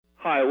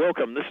Hi,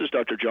 welcome. This is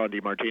Dr. John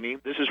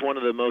DeMartini. This is one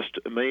of the most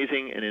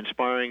amazing and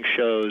inspiring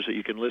shows that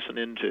you can listen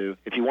into.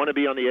 If you want to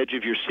be on the edge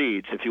of your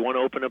seats, if you want to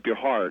open up your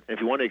heart, if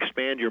you want to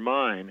expand your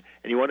mind,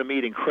 and you want to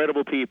meet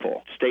incredible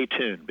people, stay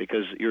tuned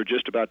because you're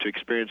just about to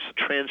experience a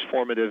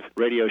transformative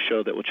radio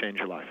show that will change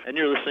your life. And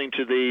you're listening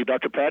to the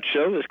Dr. Pat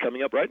Show that's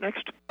coming up right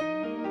next.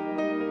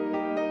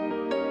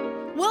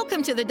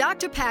 Welcome to the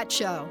Dr. Pat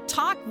Show.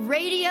 Talk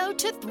radio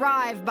to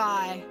thrive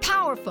by.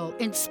 Powerful,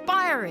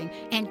 inspiring,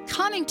 and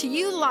coming to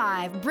you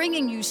live,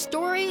 bringing you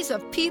stories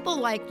of people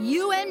like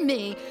you and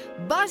me,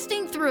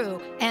 busting through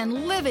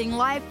and living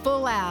life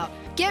full out.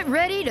 Get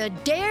ready to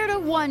dare to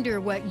wonder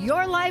what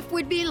your life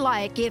would be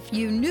like if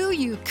you knew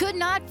you could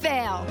not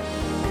fail.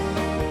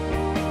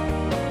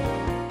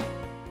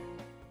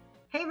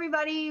 Hey,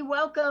 everybody.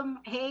 Welcome.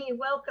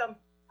 Welcome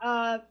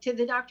to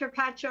the Dr.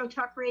 Pat Show,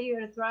 Talk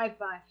Radio to Thrive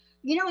By.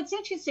 You know, it's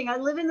interesting. I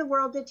live in the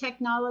world of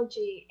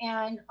technology,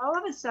 and all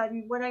of a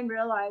sudden, what I'm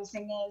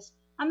realizing is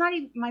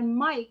my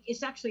mic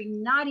is actually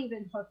not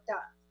even hooked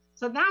up.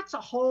 So that's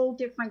a whole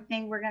different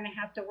thing we're going to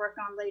have to work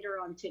on later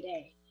on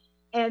today.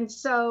 And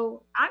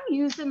so I'm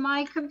using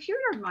my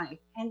computer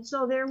mic. And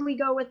so there we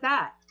go with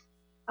that.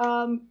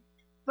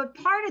 But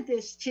part of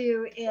this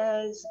too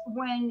is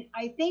when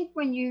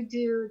you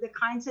do the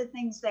kinds of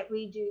things that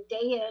we do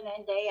day in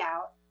and day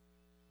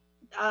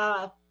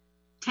out,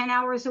 10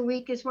 hours a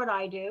week is what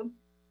I do.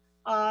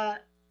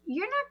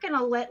 You're not going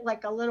to let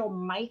like a little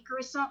mic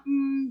or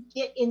something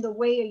get in the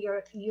way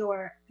of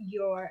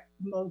your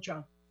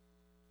mojo.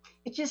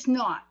 It's just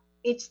not.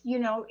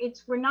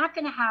 We're not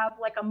going to have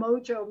like a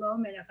mojo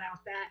moment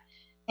about that.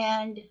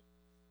 And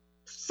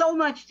so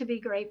much to be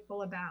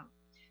grateful about.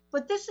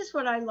 But this is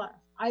what I love.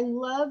 I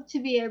love to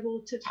be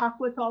able to talk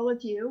with all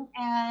of you.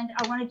 And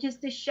I want to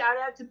just shout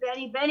out to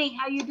Benny. Benny,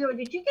 how you doing?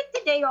 Did you get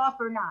the day off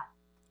or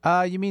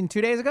not? You mean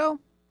 2 days ago?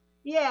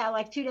 Yeah,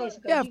 like 2 days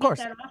ago. Yeah, of course.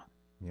 Get that off?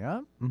 Yeah.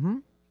 Mm-hmm.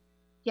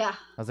 Yeah.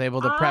 I was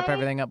able to prep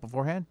everything up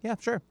beforehand. Yeah,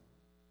 sure.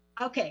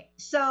 Okay,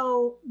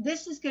 so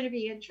this is going to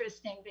be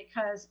interesting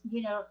because,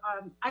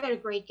 I got a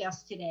great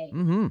guest today.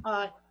 Mm-hmm.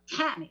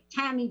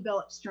 Tammy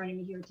Billups joining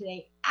me here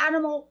today.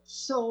 Animal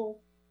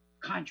Soul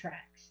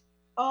Contracts.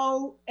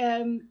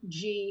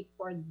 OMG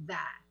for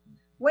that.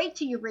 Wait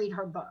till you read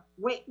her book.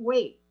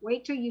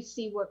 Wait till you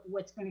see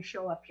what's going to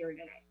show up here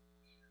today.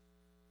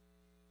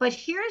 But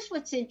here's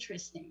what's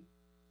interesting.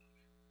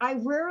 I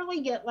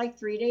rarely get like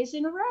 3 days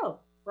in a row,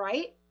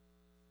 right?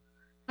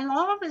 And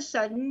all of a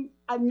sudden,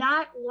 I'm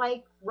not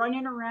like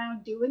running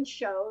around doing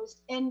shows,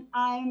 and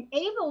I'm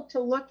able to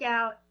look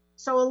out.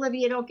 So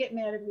Olivia, don't get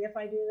mad at me if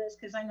I do this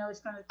because I know it's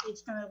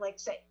gonna like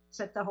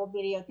set the whole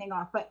video thing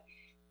off. But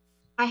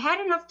I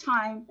had enough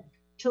time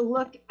to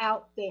look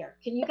out there.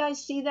 Can you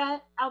guys see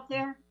that out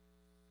there?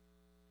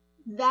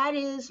 That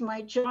is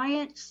my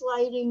giant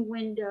sliding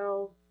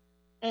window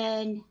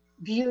and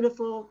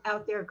beautiful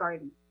out there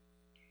garden.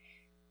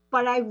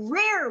 But I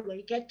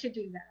rarely get to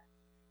do that.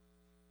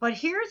 But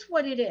here's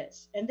what it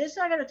is. And this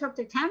I got to talk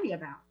to Tammy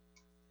about.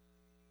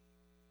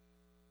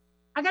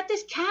 I got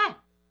this cat.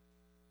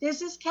 There's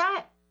this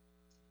cat.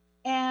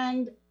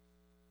 And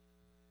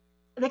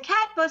the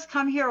cat must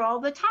come here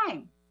all the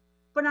time.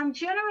 But I'm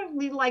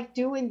generally like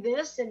doing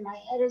this and my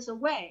head is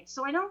away.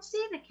 So I don't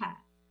see the cat.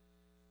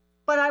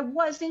 But I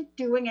wasn't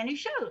doing any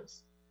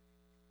shows.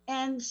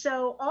 And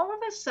so all of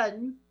a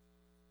sudden,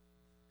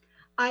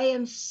 I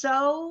am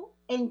so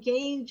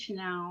engaged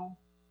now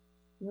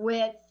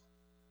with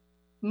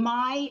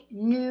my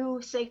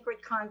new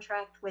sacred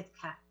contract with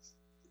cats.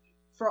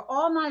 For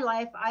all my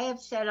life, I have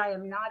said I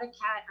am not a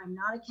cat. I'm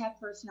not a cat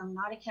person. I'm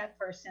not a cat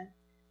person.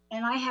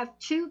 And I have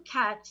three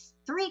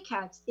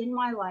cats in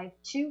my life,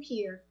 2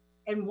 here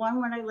and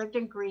 1 when I lived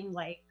in Green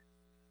Lake,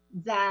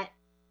 that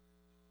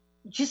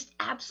just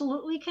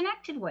absolutely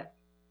connected with.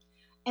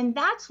 And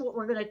that's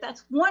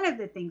one of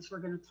the things we're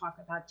going to talk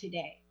about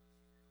today.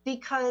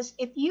 Because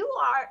if you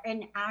are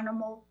an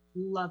animal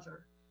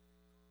lover,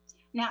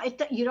 now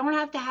you don't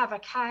have to have a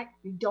cat,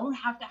 you don't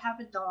have to have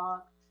a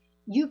dog,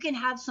 you can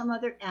have some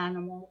other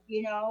animal.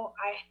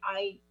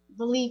 I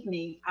believe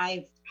me,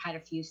 I've had a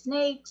few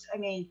snakes. I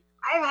mean,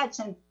 I've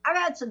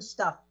had some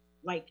stuff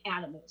like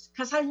animals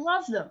because I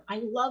love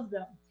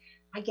them.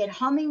 I get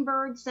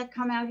hummingbirds that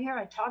come out here.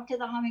 I talk to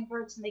the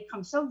hummingbirds and they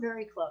come so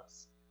very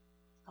close.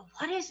 But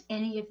what does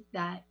any of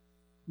that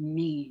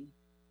mean?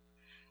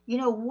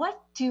 What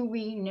do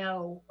we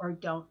know or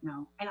don't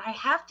know? And I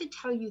have to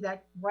tell you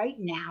that right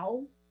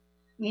now,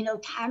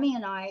 Tammy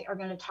and I are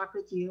going to talk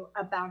with you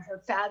about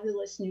her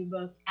fabulous new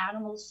book,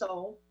 Animal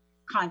Soul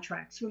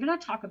Contracts. We're going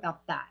to talk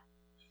about that.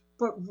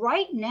 But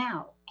right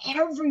now,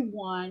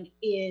 everyone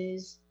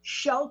is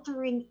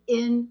sheltering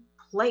in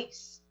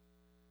place.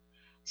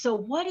 So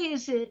what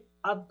is it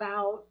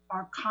about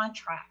our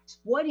contracts?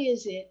 What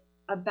is it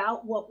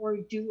about what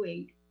we're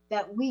doing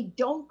that we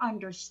don't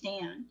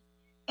understand?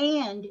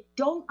 And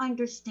don't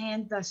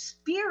understand the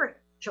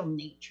spiritual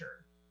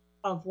nature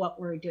of what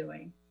we're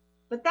doing.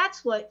 But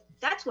that's what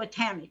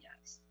Tammy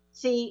does.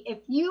 See, if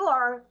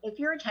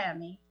you're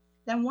Tammy,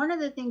 then one of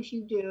the things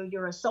you do,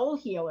 you're a soul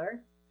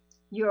healer,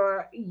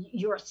 You're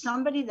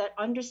somebody that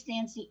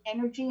understands the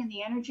energy and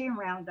the energy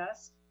around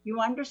us. You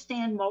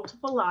understand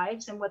multiple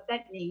lives and what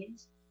that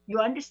means. You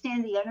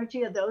understand the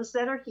energy of those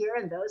that are here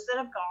and those that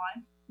have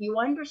gone. You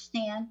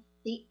understand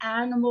the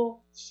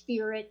animal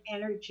spirit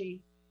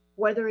energy,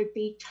 whether it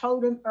be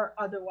totem or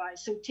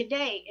otherwise. So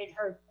today, in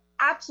her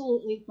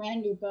absolutely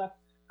brand new book,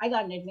 I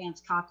got an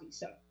advanced copy.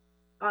 So,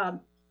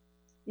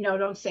 no,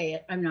 don't say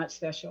it. I'm not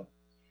special.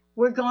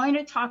 We're going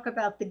to talk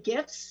about the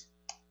gifts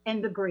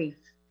and the grief.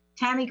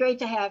 Tammy, great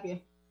to have you.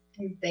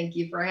 Thank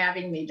you for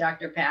having me,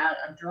 Dr. Pat.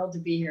 I'm thrilled to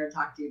be here and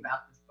talk to you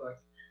about this book.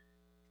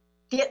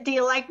 Do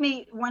you like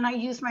me when I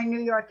use my New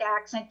York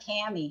accent,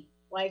 Tammy?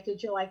 Like,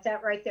 did you like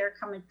that right there?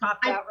 Come and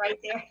popped out right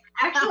there.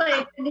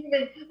 Actually,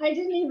 I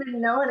didn't even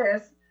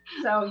notice.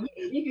 So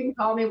you can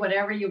call me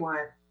whatever you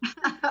want.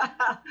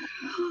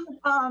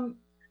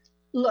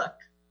 Look,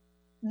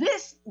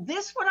 this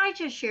what I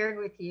just shared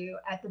with you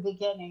at the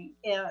beginning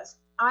is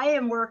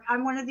I'm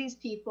one of these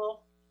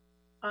people.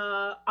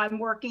 I'm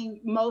working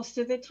most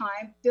of the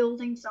time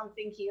building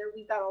something here.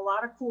 We've got a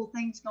lot of cool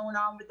things going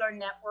on with our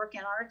network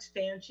and our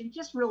expansion,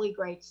 just really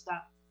great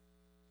stuff.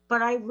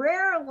 But I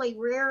rarely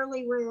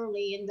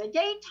in the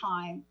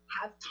daytime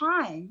have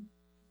time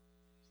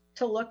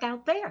to look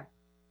out there.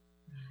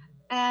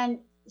 And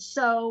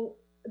so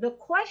the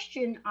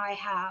question I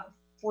have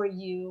for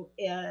you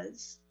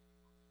is,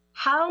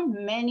 how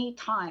many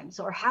times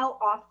or how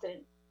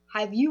often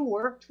have you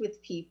worked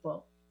with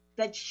people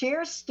that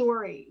share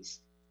stories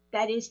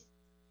that is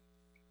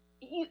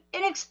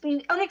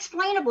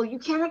unexplainable? You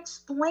can't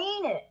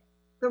explain it,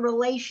 the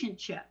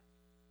relationship.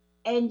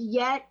 And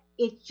yet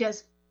it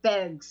just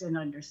begs an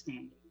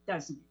understanding,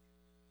 doesn't it?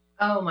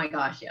 Oh my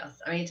gosh, yes.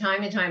 I mean,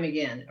 time and time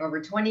again,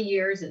 over 20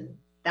 years and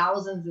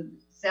thousands of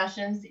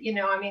sessions,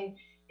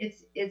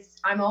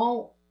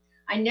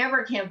 I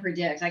never can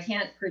predict. I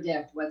can't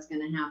predict what's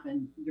going to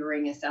happen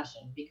during a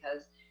session,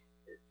 because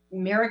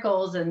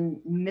miracles and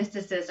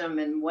mysticism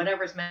and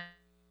whatever's meant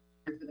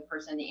for the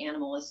person, the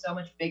animal, is so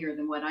much bigger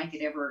than what I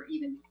could ever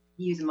even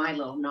use in my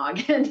little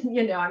noggin.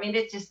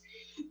 It's just,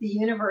 the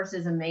universe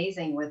is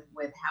amazing with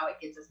how it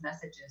gets us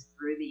messages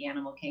through the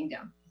animal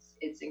kingdom.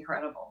 It's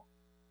incredible.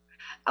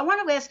 I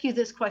want to ask you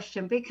this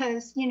question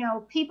because,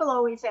 people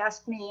always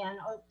ask me, and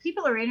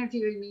people are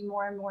interviewing me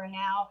more and more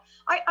now.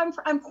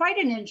 I'm quite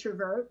an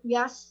introvert.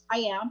 Yes, I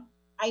am.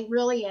 I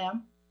really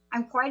am.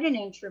 I'm quite an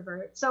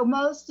introvert. So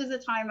most of the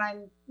time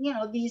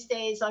these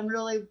days I'm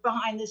really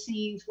behind the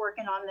scenes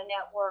working on the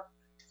network.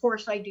 Of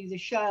course, I do the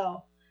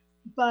show.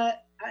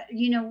 But,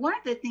 one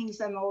of the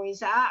things I'm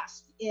always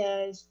asked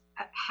is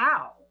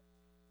how?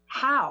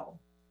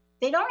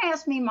 They don't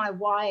ask me my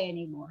why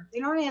anymore. They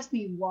don't ask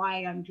me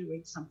why I'm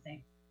doing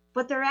something,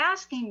 but they're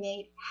asking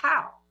me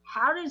how.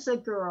 How does a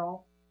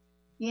girl,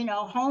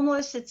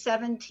 homeless at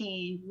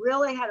 17,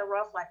 really had a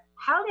rough life,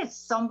 how did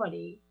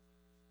somebody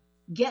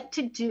get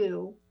to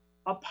do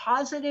a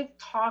positive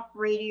talk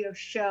radio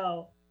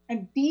show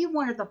and be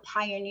one of the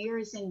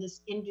pioneers in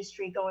this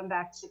industry going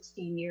back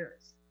 16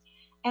 years?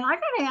 And I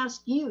got to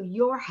ask you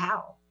your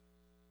how.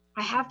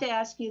 I have to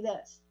ask you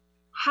this.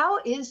 How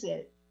is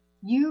it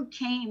you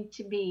came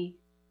to be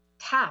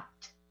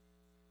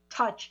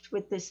touched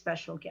with this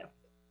special gift?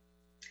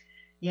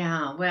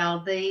 Yeah,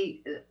 well,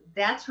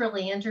 that's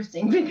really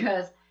interesting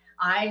because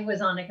I was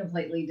on a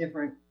completely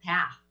different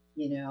path,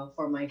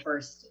 for my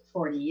first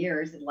 40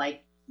 years.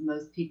 Like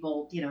most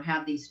people,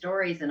 have these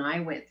stories, and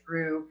I went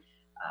through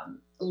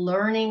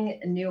learning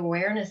new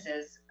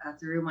awarenesses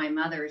through my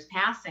mother's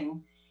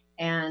passing,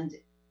 and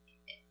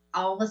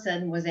all of a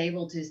sudden was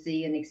able to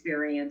see and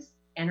experience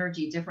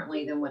energy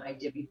differently than what I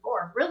did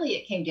before. Really,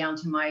 it came down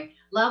to my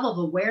level of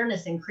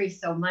awareness increased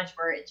so much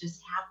where it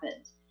just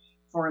happened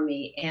for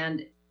me.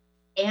 And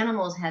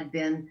animals had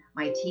been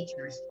my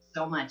teachers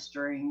so much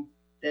during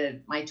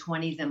my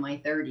 20s and my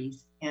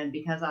 30s. And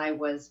because I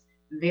was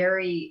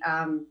very,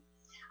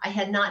 I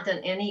had not done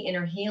any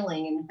inner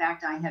healing. And in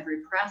fact, I had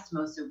repressed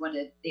most of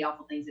the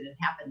awful things that had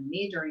happened to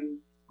me during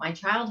my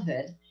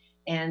childhood.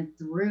 And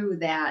through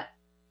that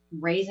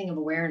raising of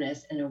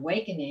awareness and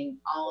awakening,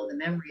 all of the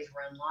memories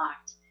were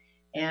unlocked.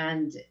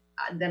 And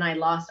then I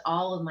lost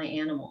all of my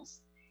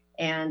animals.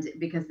 And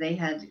because they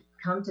had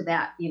come to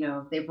that,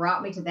 they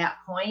brought me to that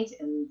point,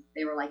 and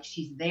they were like,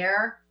 she's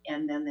there.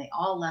 And then they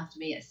all left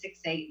me at 6,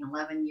 8, and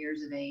 11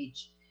 years of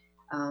age,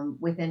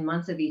 within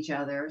months of each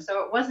other.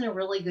 So it wasn't a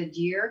really good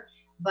year,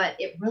 but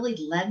it really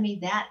led me.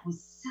 That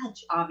was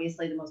such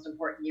obviously the most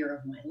important year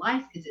of my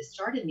life, because it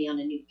started me on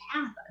a new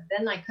path.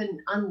 Then I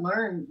couldn't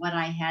unlearn what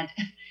I had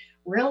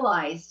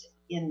realized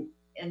and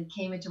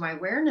came into my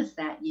awareness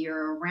that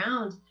year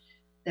around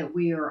that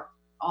we are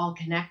all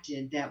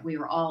connected, that we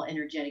are all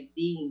energetic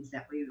beings,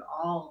 that we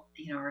all,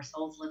 our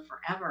souls live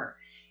forever.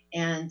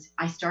 And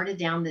I started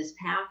down this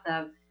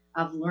path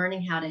of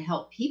learning how to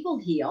help people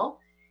heal.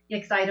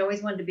 Because I'd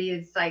always wanted to be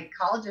a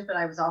psychologist, but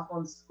I was awful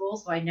in school,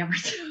 so I never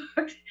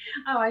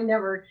I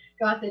never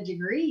got the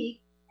degree.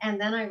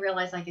 And then I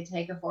realized I could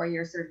take a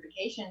 4-year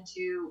certification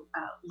to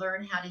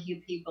learn how to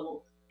heal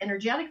people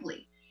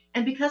energetically.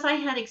 And because I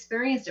had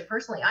experienced it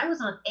personally, I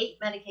was on 8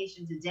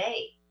 medications a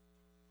day.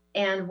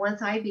 And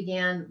once I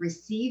began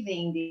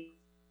receiving the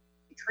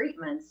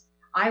treatments,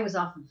 I was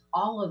off of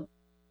all of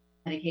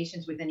the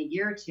medications within a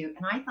year or two,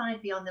 and I thought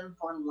I'd be on them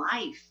for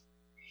life.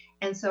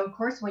 And so, of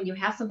course, when you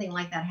have something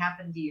like that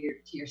happen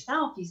to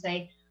yourself, you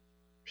say,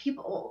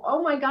 people,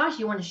 oh my gosh,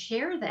 you want to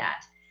share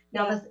that.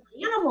 Now, this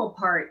animal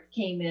part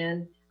came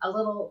in a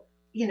little,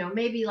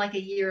 maybe like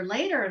a year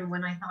later. And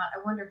when I thought, I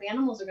wonder if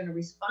animals are going to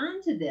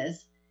respond to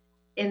this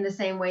in the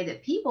same way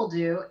that people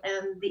do.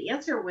 And the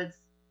answer was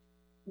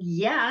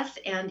yes,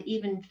 and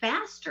even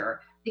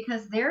faster,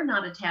 because they're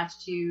not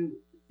attached to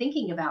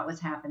thinking about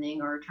what's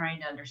happening or trying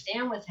to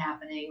understand what's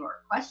happening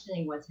or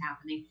questioning what's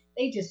happening.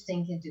 They just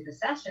sink into the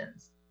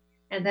sessions.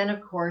 And then,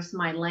 of course,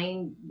 my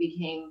lane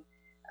became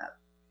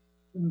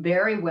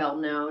very well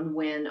known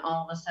when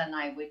all of a sudden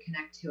I would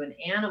connect to an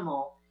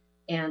animal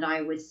and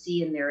I would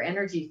see in their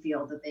energy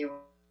field that they were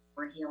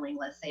healing,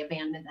 let's say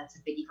abandonment, that's a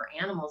biggie for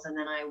animals. And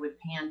then I would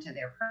pan to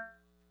their person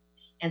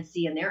and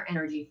see in their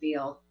energy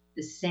field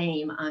the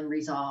same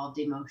unresolved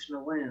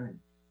emotional wound,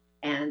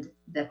 and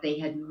that they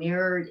had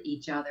mirrored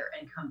each other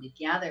and come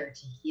together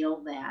to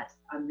heal that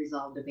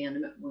unresolved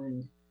abandonment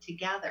wound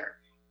together.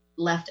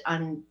 Left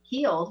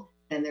unhealed,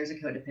 then there's a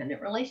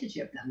codependent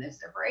relationship, then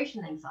there's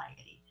separation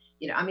anxiety.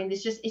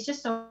 It's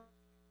just so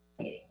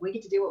fascinating. We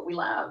get to do what we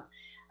love.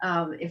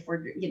 If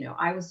we're,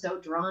 I was so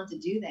drawn to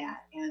do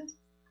that, and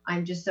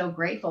I'm just so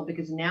grateful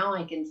because now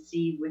I can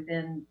see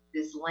within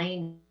this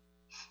lane,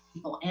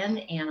 people and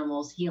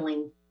animals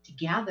healing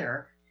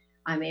together.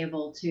 I'm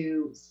able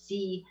to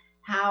see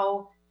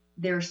how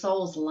their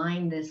souls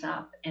line this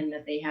up and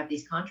that they have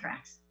these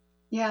contracts.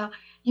 Yeah,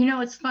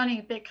 it's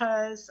funny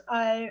because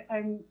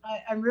I'm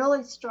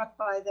really struck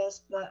by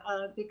this, but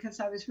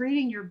because I was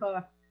reading your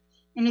book,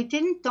 and it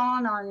didn't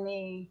dawn on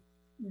me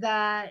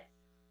that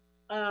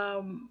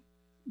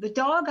the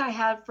dog I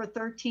had for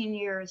 13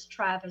 years,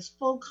 Travis,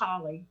 full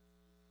collie,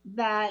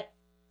 that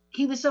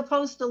he was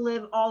supposed to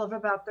live all of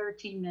about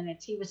 13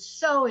 minutes. He was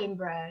so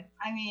inbred.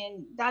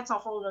 That's a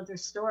whole other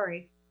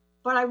story.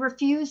 But I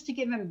refused to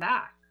give him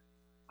back.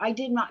 I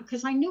did not,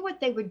 because I knew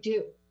what they would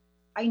do.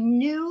 I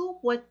knew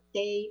what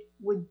they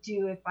would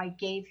do if I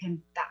gave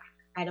him back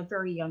at a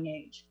very young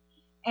age.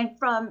 And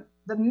from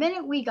the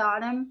minute we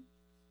got him,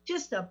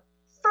 just a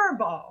fur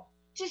ball,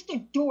 just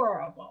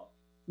adorable.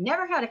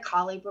 Never had a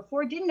collie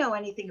before, didn't know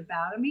anything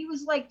about him. He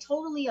was like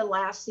totally a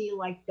lassie,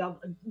 like,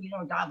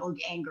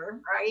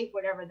 doppelganger, right?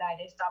 Whatever that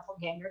is,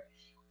 doppelganger.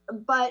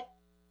 But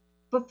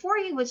before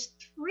he was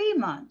 3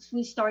 months,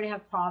 we started to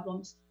have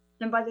problems.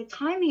 Then by the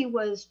time he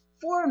was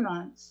 4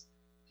 months,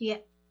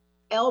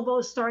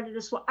 elbows started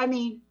to swell.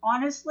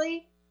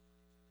 Honestly,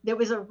 there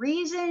was a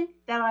reason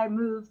that I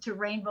moved to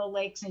Rainbow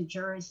Lakes in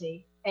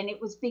Jersey, and it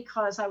was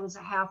because I was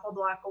a half a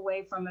block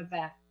away from a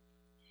vet.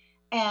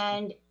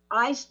 And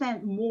I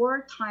spent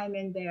more time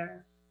in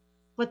there.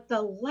 But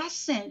the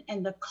lesson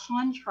and the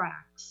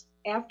contracts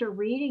after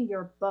reading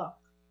your book,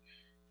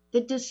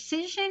 the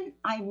decision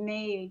I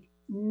made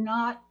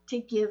not to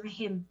give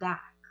him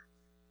back,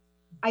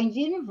 I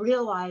didn't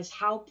realize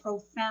how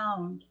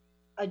profound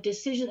a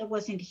decision that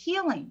wasn't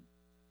healing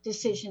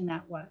decision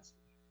that was.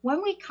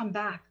 When we come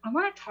back, I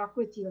want to talk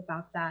with you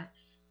about that,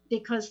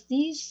 because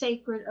these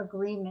sacred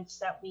agreements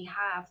that we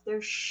have,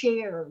 they're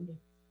shared.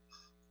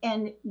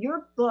 And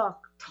your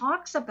book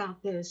talks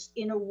about this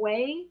in a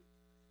way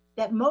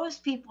that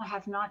most people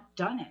have not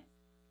done it.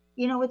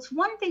 It's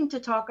one thing to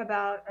talk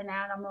about an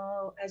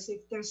animal as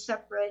if they're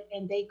separate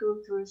and they go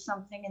through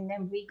something and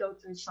then we go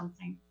through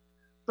something.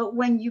 But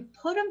when you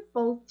put them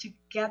both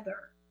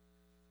together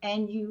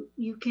and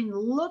you can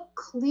look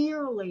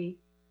clearly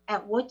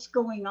at what's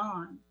going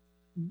on,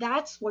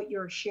 that's what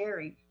you're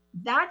sharing.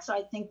 That's,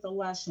 I think, the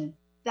lesson.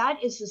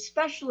 That is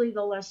especially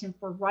the lesson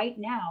for right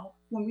now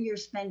when we are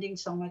spending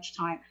so much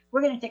time.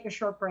 We're going to take a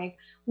short break.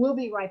 We'll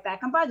be right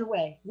back. And by the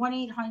way,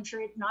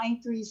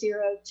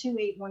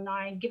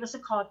 1-800-930-2819. Give us a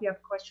call if you have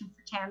a question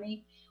for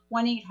Tammy.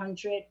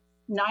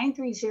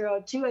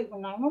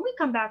 1-800-930-2819. When we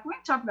come back, we're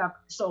going to talk about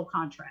soul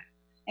contract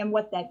and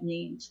what that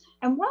means.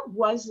 And what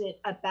was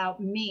it about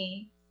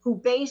me, who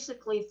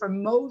basically for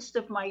most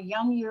of my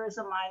young years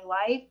of my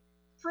life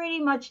pretty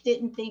much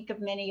didn't think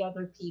of many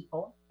other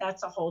people.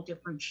 That's a whole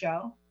different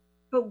show.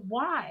 But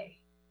why?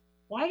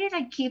 Why did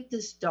I keep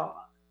this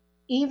dog?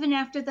 Even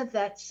after the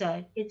vet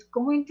said it's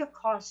going to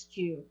cost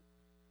you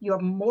your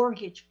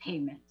mortgage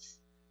payments,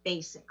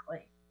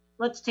 basically.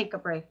 Let's take a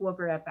break. We'll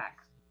be right back.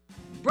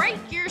 Break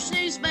your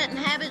snooze button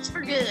habits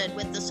for good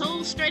with the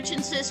Soul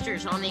Stretching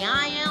Sisters on the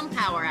I Am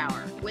Power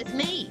Hour with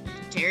me,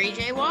 Terry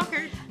J.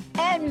 Walker.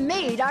 And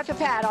me, Dr.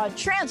 Pat, on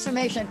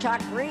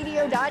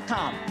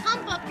TransformationTalkRadio.com.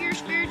 Pump up your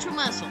spiritual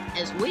muscle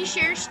as we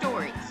share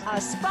stories,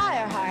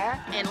 Aspire higher,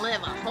 and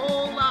live a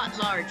whole lot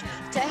larger.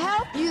 to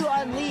help you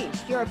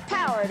unleash your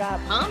powered up,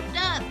 Pumped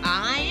up,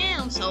 I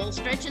am soul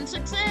stretching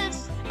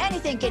success.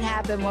 anything can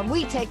happen when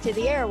we take to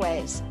the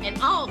airways. And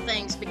all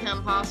things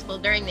become possible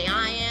during the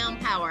I Am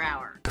Power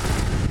Hour.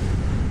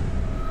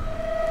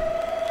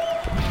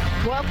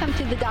 Welcome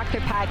to the Dr.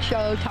 Pat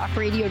Show, Talk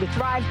Radio to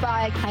Thrive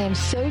By. I am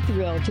so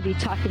thrilled to be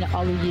talking to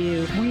all of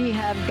you. We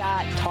have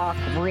got talk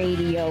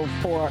radio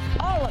for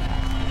all of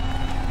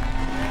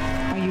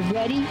us. Are you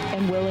ready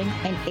and willing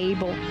and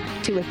able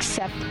to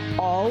accept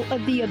all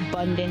of the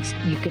abundance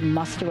you can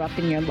muster up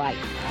in your life?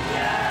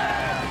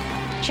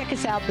 Yeah! Check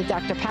us out at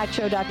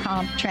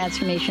drpatshow.com,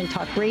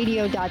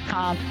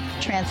 transformationtalkradio.com,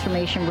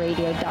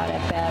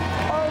 transformationradio.fm.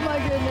 Oh my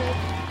goodness.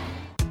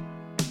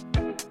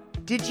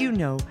 Did you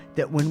know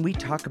that when we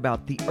talk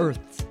about the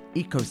Earth's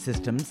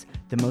ecosystems,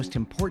 the most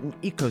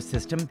important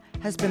ecosystem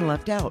has been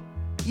left out?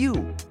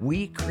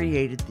 We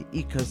created the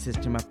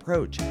ecosystem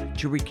approach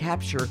to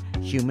recapture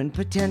human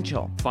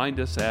potential. Find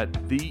us at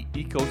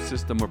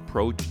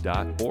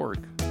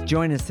theecosystemapproach.org.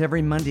 Join us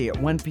every Monday at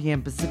 1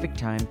 p.m. Pacific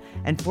Time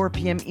and 4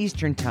 p.m.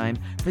 Eastern Time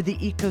for the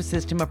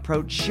Ecosystem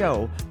Approach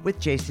Show with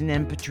Jason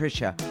and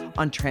Patricia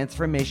on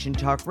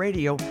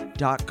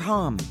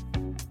TransformationTalkRadio.com.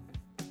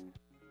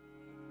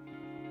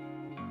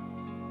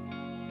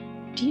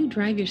 Do you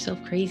drive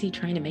yourself crazy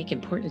trying to make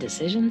important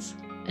decisions?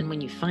 And when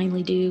you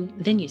finally do,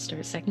 then you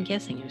start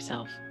second-guessing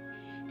yourself.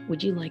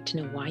 Would you like to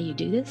know why you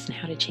do this and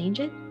how to change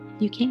it?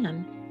 You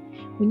can.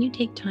 When you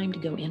take time to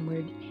go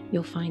inward,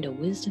 you'll find a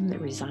wisdom that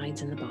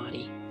resides in the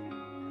body.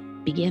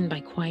 Begin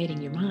by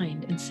quieting your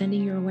mind and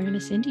sending your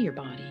awareness into your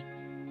body.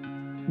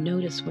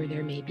 Notice where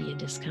there may be a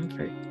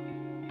discomfort.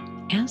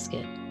 Ask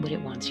it what it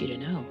wants you to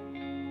know.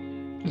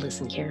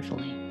 Listen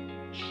carefully.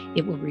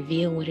 It will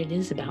reveal what it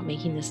is about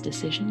making this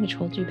decision which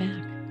holds you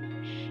back.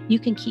 You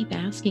can keep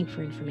asking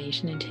for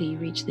information until you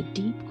reach the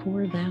deep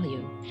core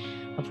value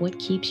of what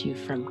keeps you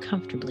from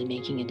comfortably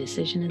making a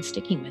decision and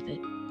sticking with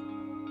it.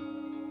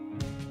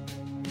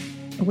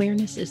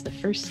 Awareness is the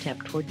first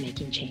step toward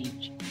making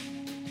change.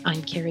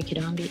 I'm Carrie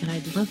Kadambi, and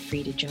I'd love for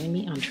you to join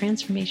me on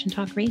Transformation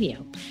Talk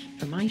Radio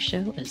for my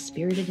show, A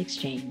Spirited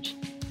Exchange.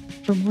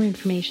 For more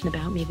information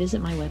about me,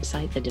 visit my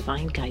website,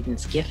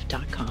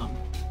 thedivineguidancegift.com.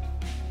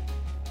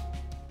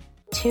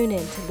 Tune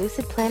in to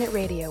Lucid Planet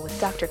Radio with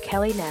Dr.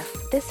 Kelly Neff.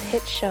 This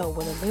hit show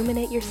will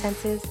illuminate your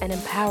senses and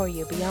empower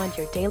you beyond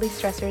your daily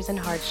stressors and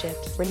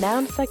hardships.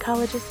 Renowned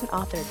psychologist and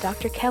author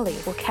Dr. Kelly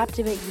will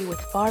captivate you with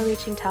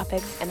far-reaching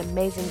topics and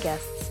amazing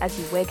guests as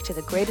you wake to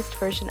the greatest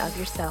version of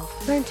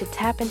yourself. Learn to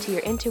tap into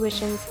your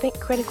intuitions, think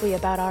critically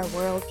about our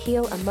world,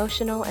 heal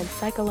emotional and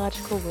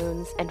psychological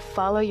wounds, and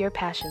follow your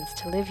passions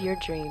to live your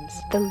dreams.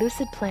 The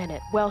Lucid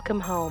Planet. Welcome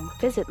home.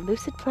 Visit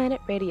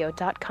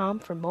lucidplanetradio.com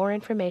for more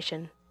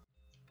information.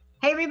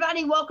 Hey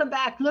everybody, welcome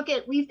back.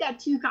 We've got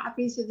 2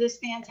 copies of this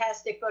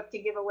fantastic book to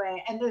give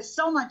away, and there's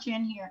so much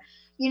in here.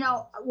 You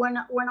know, when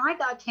I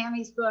got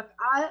Tammy's book,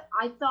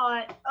 I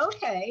thought,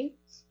 okay,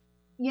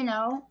 you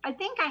know, I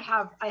think I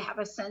have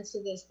a sense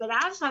of this. But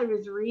as I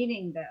was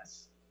reading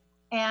this,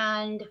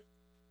 and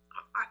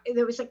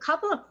there was a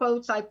couple of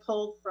quotes I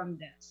pulled from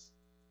this.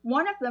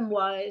 One of them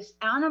was,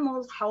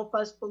 "Animals help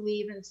us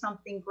believe in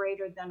something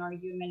greater than our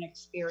human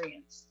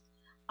experience."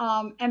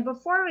 And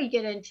before we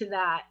get into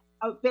that,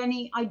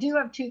 Benny, I do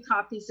have 2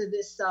 copies of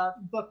this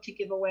book to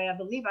give away. I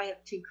believe I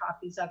have 3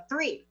 copies of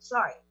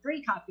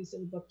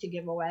the book to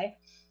give away.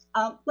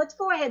 Let's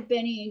go ahead,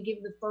 Benny, and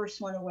give the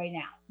first one away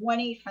now.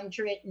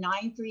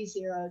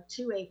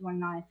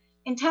 1-800-930-2819.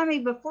 And Tammy,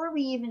 before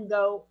we even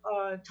go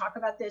talk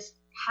about this,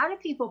 how do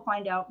people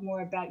find out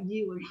more about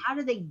you, and how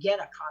do they get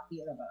a copy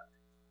of the book?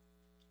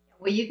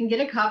 Well, you can get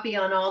a copy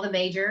on all the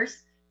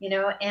majors, you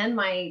know, and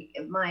my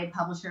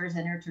publishers,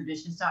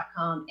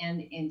 innertraditions.com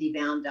and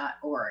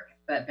indiebound.org.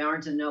 But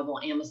Barnes & Noble,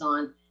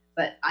 Amazon,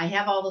 but I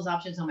have all those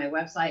options on my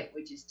website,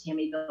 which is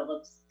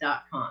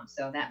tammyphillips.com.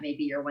 So that may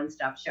be your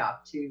one-stop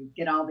shop to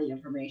get all the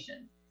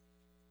information.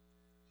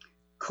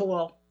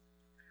 Cool.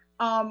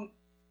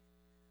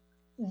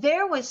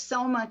 There was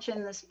so much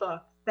in this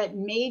book that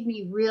made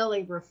me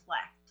really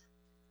reflect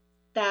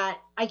that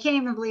I can't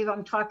even believe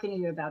I'm talking to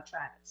you about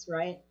Travis,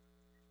 right?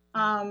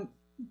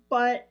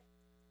 But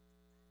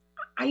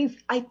I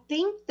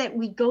think that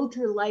we go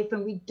through life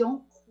and we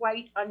don't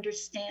quite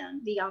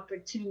understand the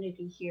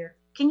opportunity here.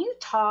 Can you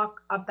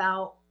talk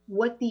about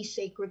what these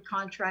sacred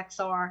contracts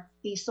are,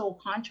 these soul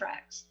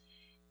contracts,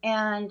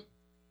 and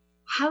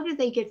how do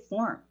they get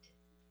formed?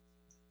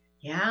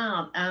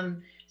 Yeah.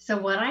 So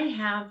what I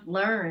have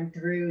learned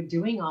through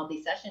doing all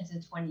these sessions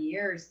in 20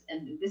 years,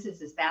 and this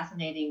is as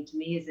fascinating to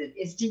me as it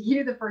is to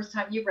you the first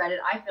time you've read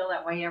it. I feel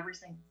that way every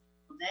single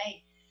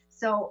day.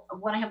 So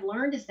what I have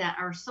learned is that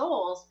our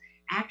souls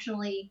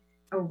actually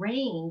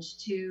arrange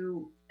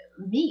to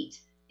meet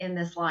in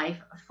this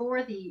life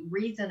for the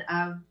reason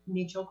of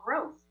mutual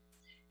growth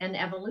and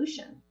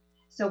evolution.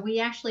 So we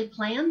actually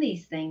plan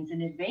these things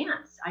in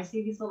advance. I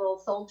see these little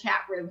soul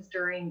chat rooms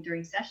during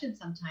sessions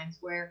sometimes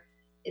where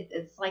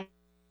it's like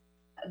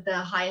the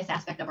highest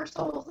aspect of our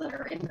souls that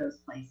are in those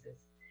places.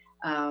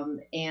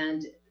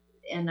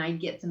 And I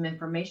get some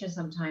information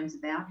sometimes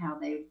about how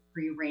they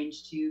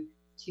prearranged to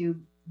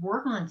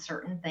work on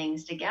certain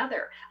things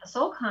together. A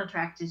soul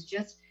contract is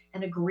just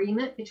an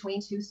agreement between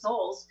 2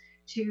 souls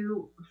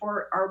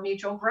for our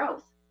mutual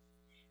growth.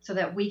 so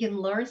that we can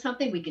learn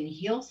something, we can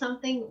heal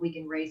something, we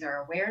can raise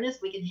our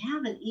awareness, we can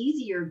have an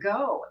easier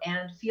go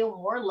and feel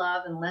more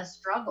love and less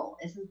struggle.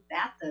 Isn't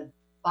that the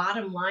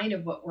bottom line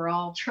of what we're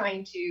all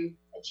trying to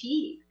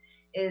achieve,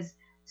 is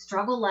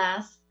struggle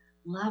less,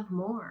 love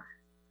more?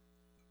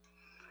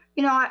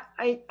 You know,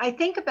 I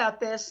think about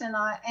this, and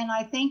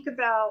I think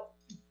about,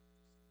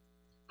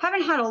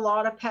 haven't had a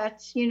lot of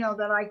pets, you know,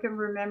 that I can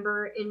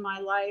remember in my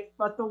life,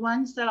 but the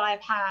ones that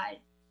I've had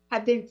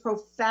have been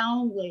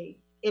profoundly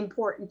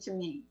important to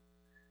me.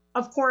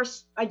 Of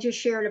course, I just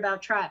shared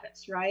about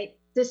Travis, right?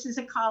 This is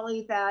a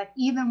collie that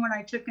even when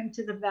I took him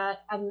to the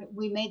vet and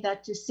we made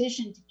that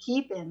decision to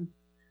keep him,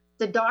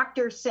 the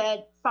doctor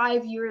said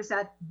 5 years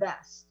at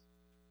best,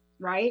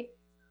 right?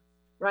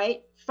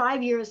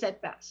 5 years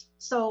at best.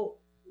 So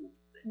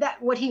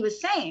that what he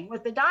was saying,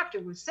 what the doctor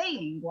was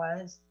saying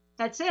was,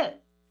 that's it.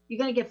 You're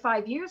going to get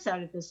 5 years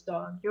out of this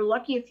dog. You're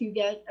lucky if you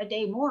get a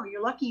day more.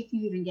 You're lucky if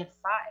you even get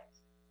 5.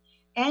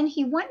 And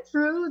he went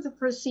through the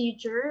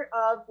procedure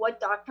of what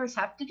doctors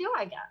have to do,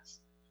 I guess.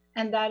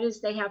 And that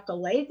is, they have to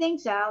lay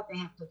things out. They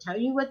have to tell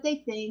you what they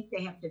think.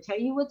 They have to tell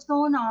you what's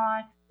going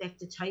on. They have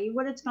to tell you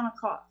what it's going to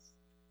cost.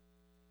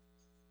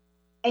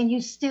 And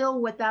you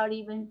still, without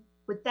even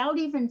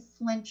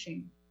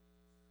flinching,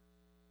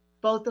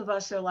 both of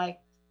us are like,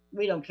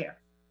 we don't care.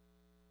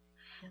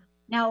 Yeah.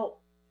 Now,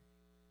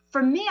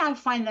 for me, I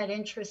find that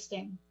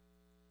interesting,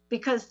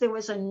 because there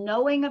was a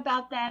knowing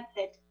about that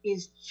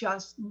is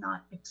just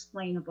not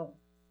explainable.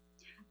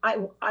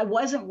 I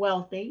wasn't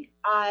wealthy.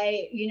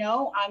 I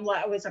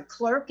was a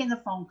clerk in the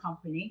phone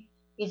company.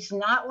 It's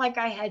not like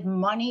I had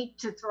money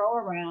to throw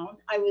around.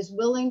 I was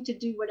willing to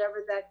do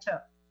whatever that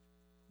took.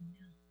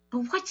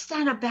 But what's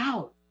that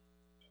about?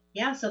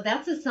 Yeah, so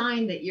that's a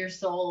sign that your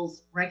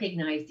souls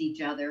recognized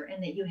each other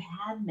and that you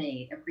had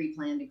made a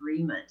pre-planned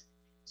agreement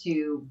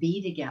to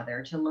be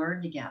together, to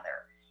learn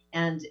together.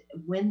 And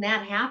when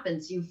that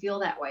happens, you feel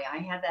that way. I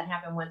had that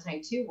happen one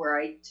time too, where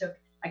I took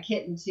a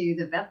kitten to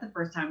the vet the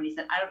first time and he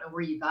said, I don't know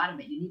where you got him,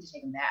 but you need to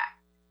take him back.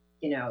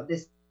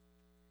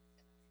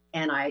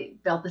 And I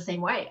felt the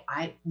same way.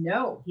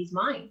 No, he's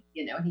mine,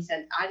 and he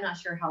said, I'm not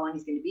sure how long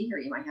he's going to be here.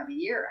 You might have a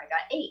year. I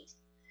got 8.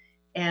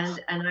 And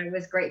I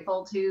was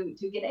grateful to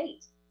get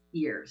 8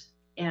 years.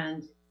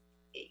 And,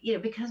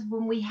 because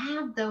when we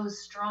have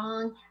those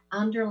strong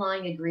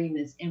underlying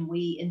agreements and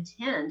we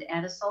intend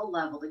at a soul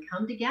level to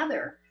come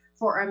together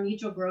for our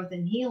mutual growth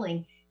and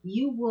healing,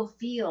 you will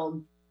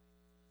feel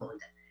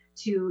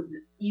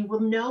you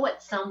will know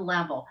at some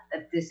level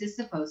that this is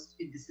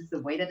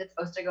the way that it's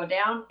supposed to go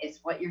down. It's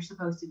what you're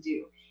supposed to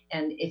do.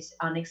 And it's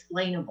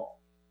unexplainable,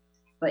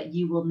 but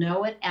you will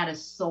know it at a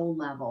soul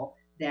level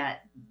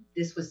that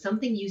this was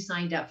something you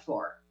signed up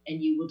for,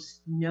 and you will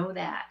just know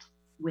that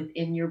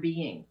within your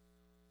being.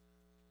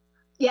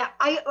 Yeah.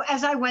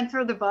 As I went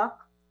through the book,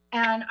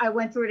 and I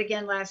went through it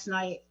again last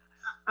night,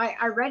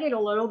 I read it a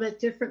little bit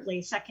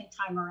differently second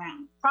time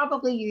around.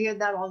 Probably you hear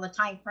that all the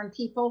time from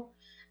people.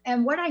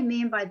 And what I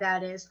mean by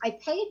that is I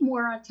paid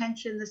more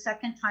attention the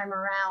second time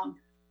around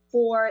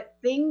for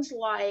things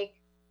like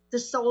the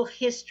soul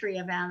history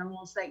of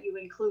animals that you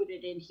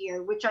included in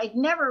here, which I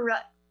never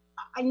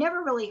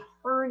really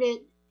heard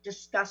it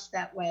discussed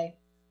that way.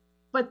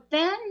 But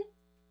then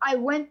I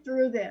went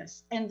through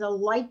this and the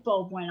light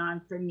bulb went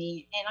on for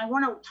me. And I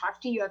want to talk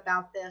to you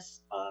about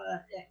this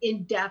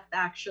in depth,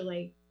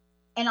 actually.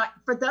 And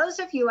for those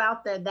of you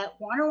out there that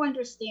want to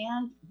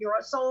understand your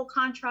soul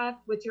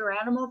contract with your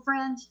animal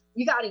friends,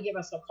 you got to give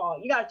us a call.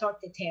 You got to talk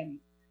to Tammy.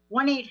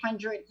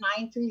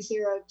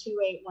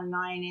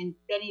 1-800-930-2819. And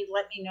Benny,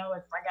 let me know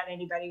if I got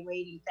anybody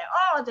waiting there.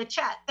 Oh, the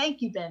chat.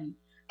 Thank you, Benny.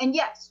 And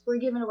yes, we're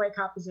giving away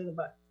copies of the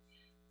book.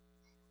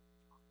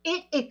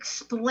 It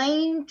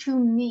explained to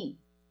me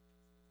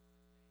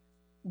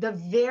the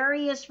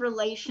various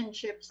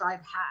relationships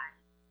I've had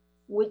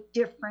with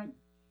different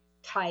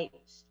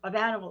types of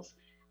animals.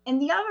 And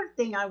the other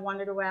thing I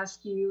wanted to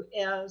ask you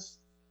is,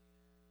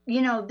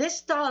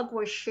 this dog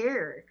was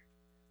shared,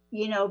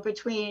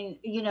 between,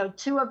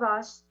 2 of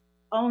us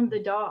owned the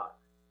dog.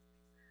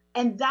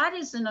 And that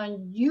is an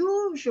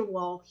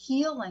unusual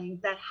healing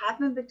that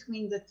happened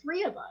between the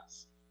 3 of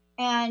us.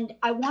 And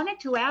I wanted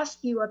to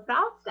ask you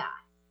about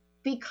that,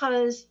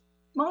 because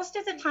most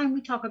of the time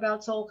we talk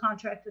about soul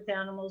contract with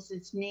animals,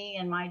 it's me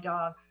and my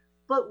dog.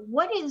 But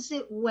what is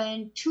it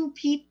when 2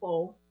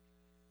 people,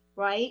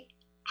 right,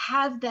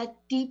 have that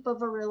deep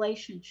of a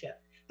relationship?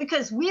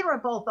 Because we were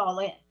both all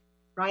in,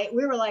 right?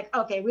 We were like,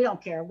 okay, we don't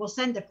care. We'll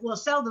sell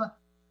them.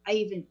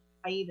 I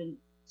even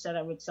said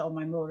I would sell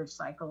my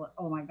motorcycle.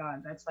 Oh my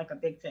God, that's like a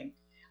big thing.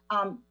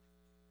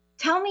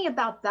 Tell me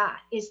about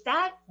that. Is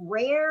that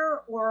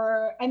rare?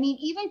 Or,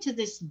 even to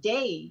this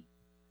day,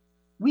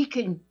 we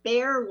can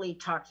barely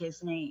talk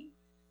his name.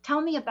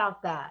 Tell me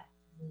about that.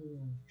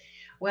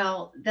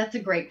 Well, that's a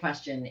great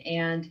question.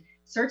 And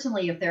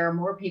certainly if there are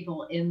more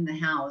people in the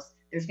house,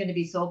 there's going to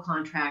be soul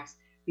contracts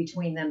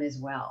between them as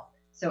well.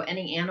 So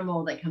any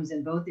animal that comes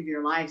in both of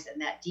your lives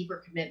and that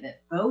deeper commitment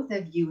both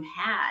of you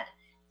had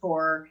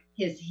for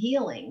his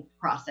healing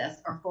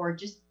process, or for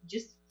just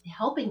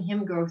helping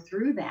him go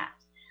through that.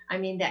 I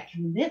mean, that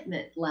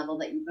commitment level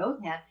that you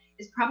both had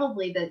is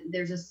probably that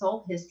there's a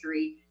soul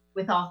history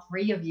with all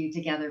three of you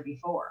together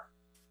before.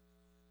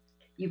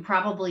 You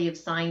probably have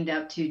signed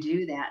up to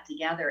do that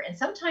together. And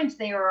sometimes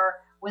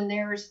when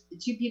there's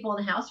two people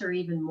in the house or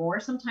even more,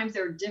 sometimes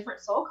there are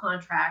different soul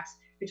contracts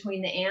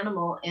between the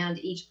animal and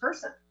each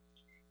person.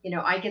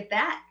 I get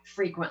that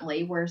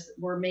frequently where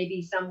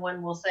maybe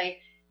someone will say,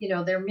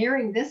 they're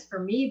mirroring this for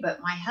me, but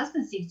my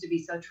husband seems to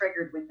be so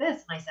triggered with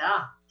this. And I said,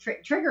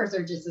 triggers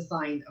are just a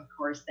sign, of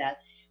course, that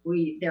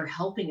they're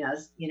helping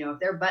us. If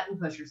they're button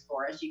pushers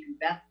for us, you can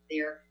bet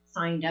they're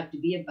signed up to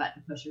be a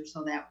button pusher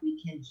so that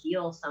we can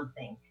heal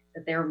something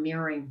that they're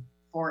mirroring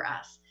for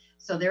us.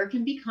 So there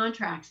can be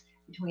contracts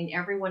between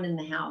everyone in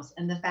the house.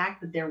 And the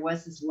fact that there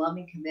was this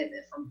loving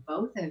commitment from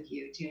both of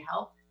you to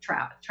help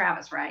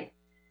Travis, right?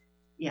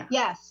 Yeah.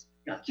 Yes.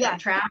 Yeah.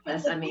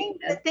 Travis,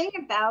 the thing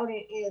about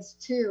it is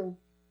too,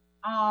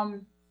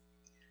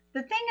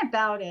 the thing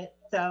about it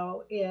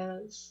though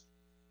is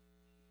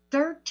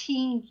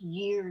 13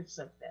 years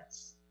of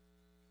this.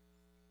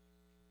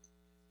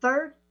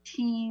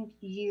 13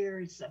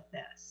 years of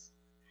this.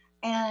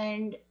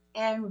 And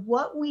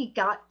what we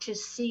got to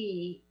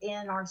see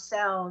in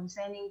ourselves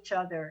and each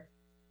other,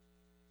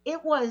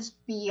 it was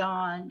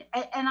beyond.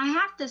 And I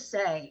have to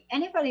say,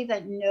 anybody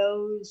that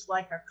knows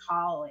like a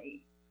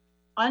collie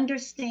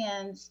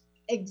understands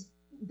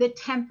the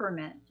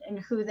temperament and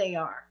who they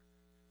are.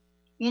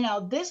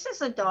 This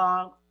is a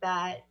dog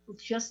that,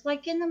 just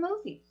like in the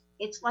movies,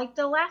 it's like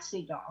the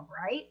Lassie dog,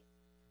 right?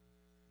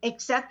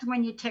 Except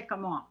when you tick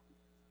them off.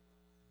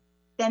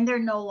 Then they're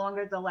no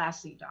longer the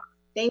Lassie dog.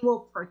 They will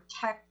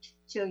protect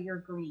till you're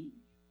green.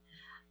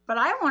 But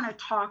I want to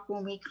talk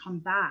when we come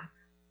back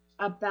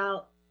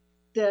about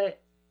the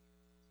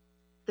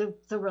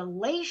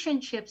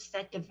relationships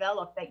that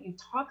develop that you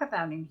talk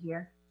about in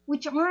here,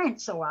 which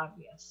aren't so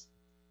obvious.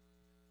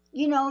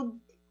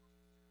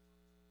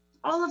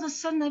 All of a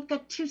sudden I've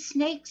got 2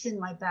 snakes in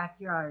my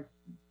backyard.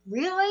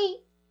 Really?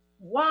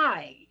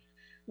 Why?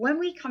 When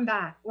we come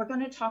back, we're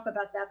going to talk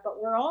about that,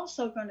 but we're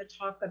also going to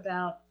talk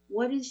about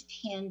what is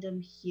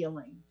tandem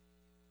healing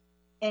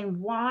and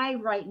why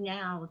right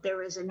now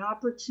there is an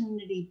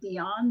opportunity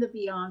beyond the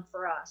beyond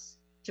for us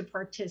to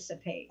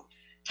participate.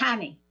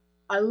 Tammy,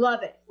 I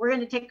love it. We're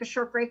going to take a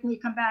short break. When we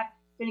come back,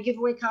 we're going to give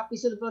away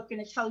copies of the book,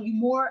 going to tell you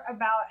more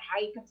about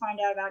how you can find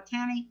out about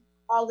Tammy,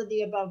 all of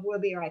the above. We'll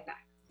be right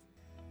back.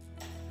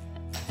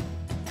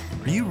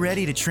 Are you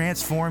ready to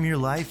transform your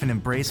life and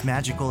embrace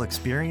magical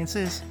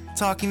experiences?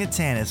 Talking to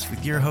Tanis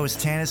with your host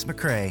Tanis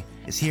McRae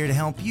is here to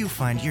help you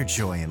find your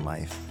joy in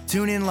life.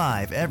 Tune in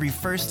live every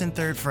first and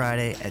third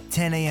Friday at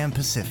 10 a.m.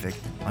 Pacific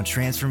on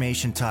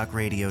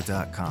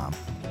TransformationTalkRadio.com.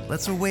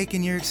 Let's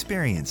awaken your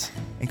experience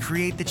and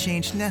create the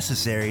change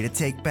necessary to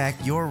take back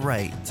your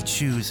right to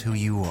choose who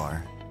you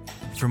are.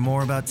 For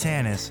more about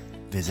Tanis,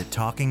 visit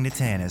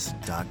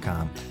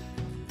TalkingToTanis.com.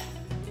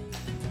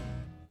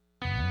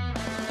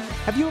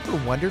 Have you ever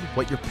wondered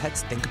what your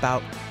pets think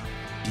about?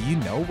 Do you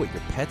know what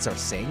your pets are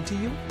saying to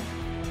you?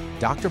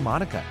 Dr.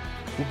 Monica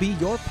will be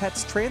your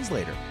pet's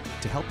translator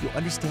to help you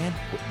understand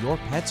what your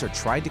pets are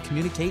trying to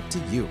communicate to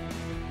you.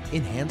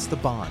 Enhance the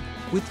bond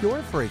with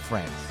your furry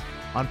friends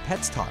on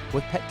Pets Talk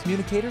with Pet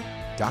Communicator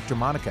Dr.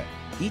 Monica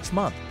each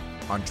month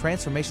on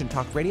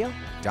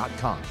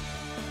TransformationTalkRadio.com.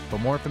 For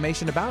more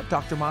information about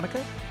Dr.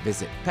 Monica,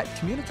 visit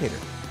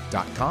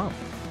PetCommunicator.com.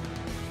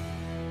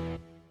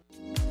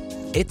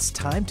 It's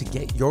time to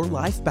get your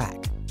life back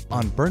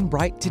on Burn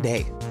Bright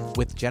Today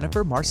with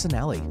Jennifer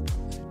Marcinelli.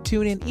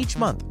 Tune in each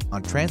month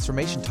on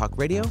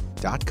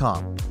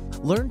TransformationTalkRadio.com.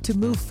 Learn to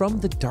move from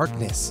the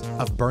darkness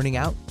of burning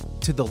out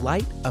to the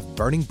light of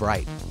burning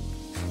bright.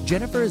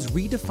 Jennifer is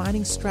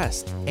redefining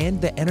stress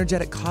and the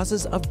energetic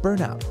causes of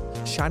burnout,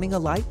 shining a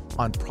light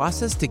on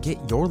process to get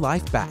your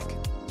life back.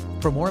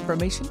 For more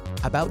information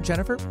about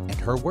Jennifer and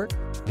her work,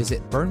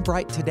 visit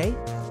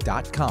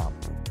burnbrighttoday.com.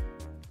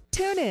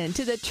 Tune in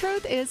to The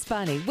Truth is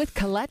Funny with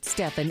Colette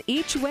Steffen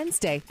each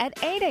Wednesday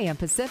at 8 a.m.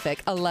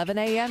 Pacific, 11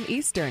 a.m.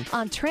 Eastern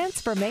on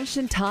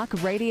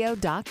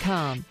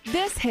TransformationTalkRadio.com.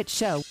 This hit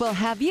show will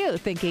have you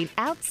thinking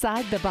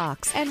outside the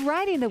box and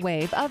riding the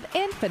wave of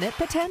infinite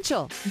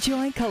potential.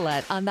 Join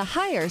Colette on the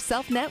Higher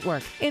Self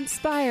Network,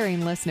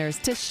 inspiring listeners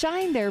to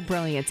shine their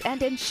brilliance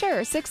and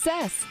ensure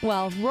success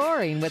while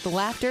roaring with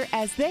laughter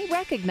as they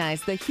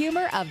recognize the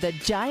humor of the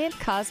giant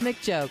cosmic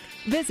joke.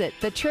 Visit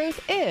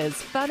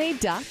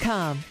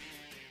thetruthisfunny.com.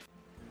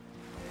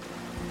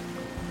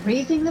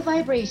 Raising the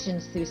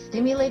vibrations through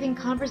stimulating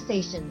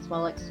conversations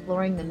while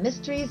exploring the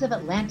mysteries of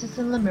Atlantis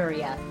and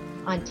Lemuria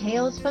on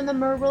Tales from the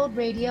Merworld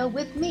Radio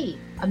with me,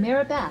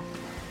 Amira Beth.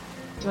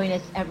 Join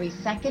us every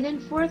second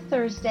and fourth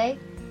Thursday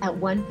at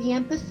 1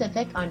 p.m.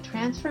 Pacific on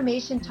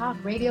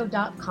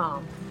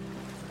TransformationTalkRadio.com.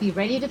 Be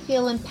ready to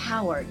feel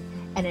empowered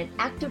and an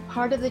active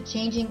part of the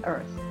changing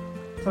earth.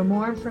 For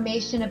more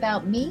information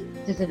about me,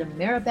 visit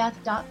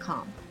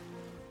AmiraBeth.com.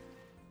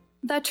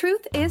 The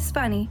Truth is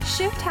Funny.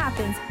 Shift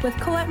Happens with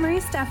Colette Marie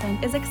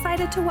Steffen is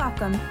excited to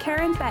welcome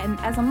Karen Benton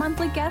as a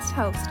monthly guest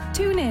host.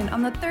 Tune in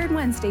on the third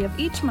Wednesday of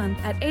each month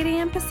at 8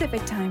 a.m.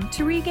 Pacific Time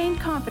to regain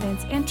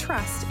confidence and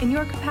trust in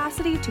your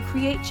capacity to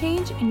create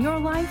change in your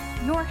life,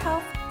 your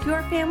health,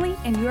 your family,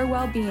 and your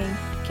well-being.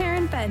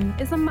 Karen Benton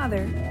is a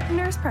mother,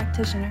 nurse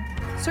practitioner,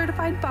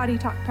 certified body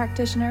talk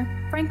practitioner,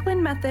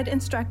 Franklin Method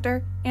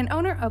instructor, and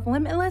owner of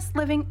Limitless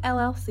Living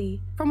LLC.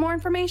 For more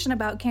information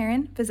about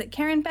Karen, visit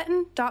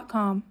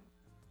KarenBenton.com.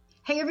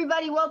 Hey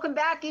everybody, welcome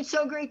back. It's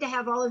so great to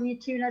have all of you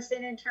tune us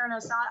in and turn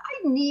us on.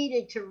 I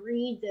needed to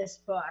read this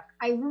book.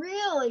 I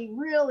really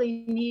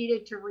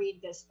needed to read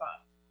this book.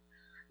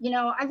 You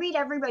know, I read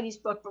everybody's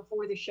book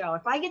before the show.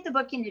 If I get the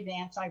book in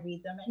advance, I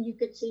read them. And you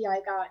could see I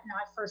got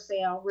not for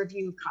sale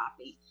review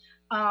copy.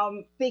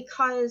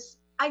 Because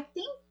I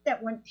think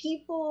that when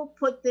people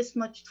put this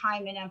much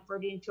time and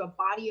effort into a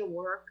body of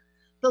work,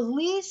 the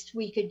least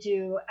we could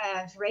do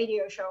as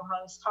radio show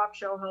hosts, talk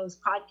show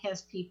hosts,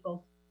 podcast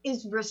people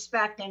is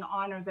respect and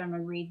honor them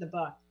and read the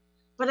book.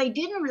 But I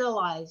didn't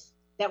realize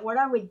that what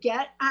I would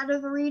get out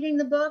of reading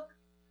the book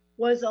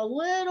was a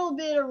little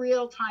bit of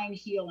real-time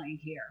healing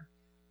here.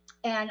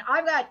 And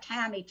I've got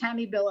Tammy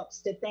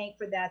Billups to thank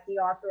for that, the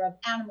author of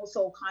Animal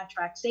Soul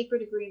Contract,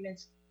 Sacred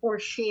Agreements for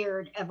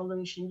Shared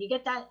Evolution. You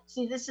get that?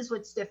 See, this is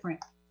what's different.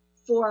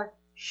 For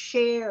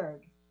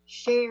shared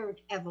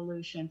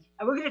evolution.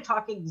 And we're going to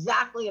talk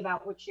exactly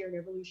about what shared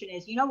evolution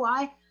is. You know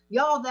why?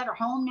 Y'all that are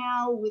home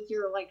now with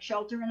your like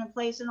sheltering in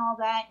place and all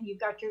that, and you've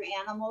got your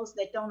animals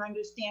that don't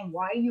understand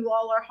why you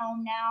all are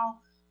home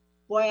now.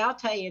 Boy, I'll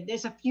tell you,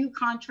 there's a few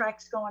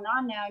contracts going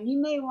on now, and you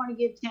may want to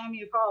give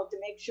Tammy a call to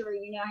make sure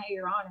you know how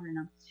you're honoring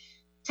them.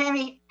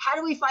 Tammy, how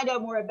do we find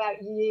out more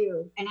about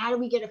you, and how do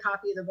we get a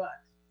copy of the book?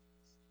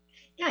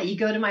 Yeah, you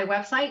go to my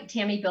website,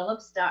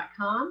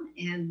 TammyBillups.com,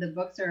 and the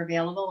books are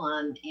available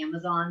on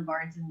Amazon,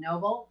 Barnes &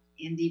 Noble,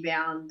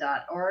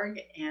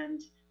 IndieBound.org,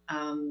 and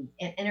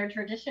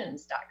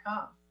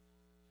InnerTraditions.com.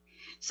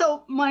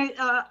 So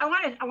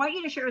I want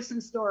you to share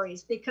some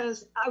stories,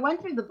 because I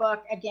went through the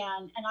book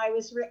again, and I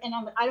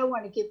don't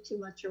want to give too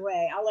much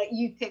away. I'll let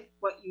you pick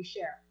what you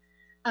share.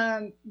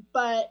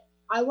 But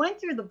I went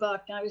through the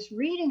book and I was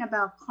reading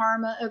about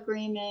karma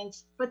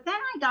agreements, but then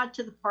I got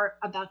to the part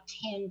about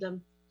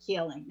tandem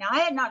healing. Now, I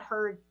had not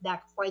heard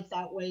that quite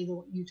that way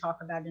that you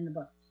talk about in the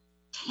book.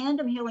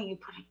 Tandem healing, you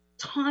put a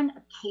ton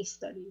of case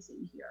studies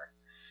in here.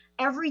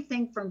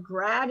 Everything from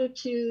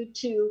gratitude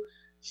to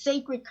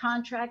sacred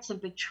contracts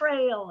of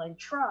betrayal and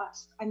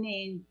trust. I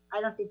mean, I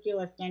don't think you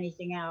left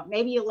anything out.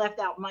 Maybe you left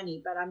out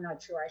money, but I'm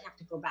not sure. I'd have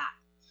to go back.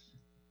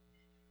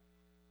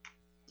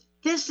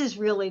 This is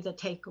really the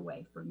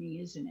takeaway for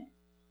me, isn't it?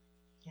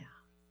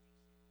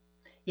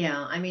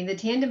 Yeah. I mean, the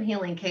tandem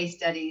healing case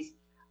studies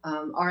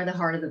are the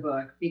heart of the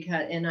book,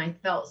 and I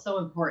felt so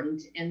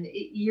important. And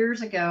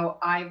years ago,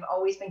 I've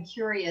always been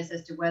curious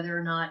as to whether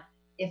or not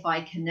if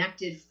I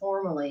connected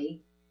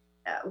formally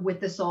with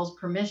the soul's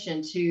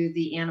permission to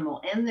the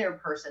animal and their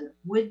person,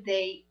 would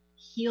they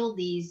heal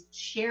these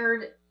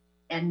shared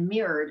and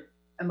mirrored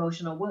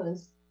emotional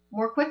wounds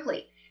more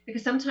quickly?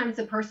 Because sometimes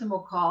the person will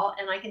call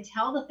and I can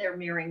tell that they're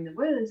mirroring the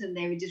wounds and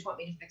they would just want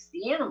me to fix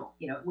the animal.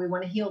 You know, we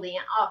want to heal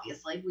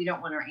obviously, we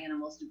don't want our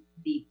animals to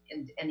be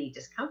in any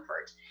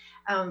discomfort.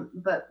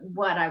 But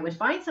what I would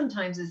find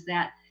sometimes is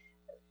that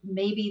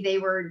maybe they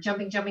were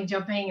jumping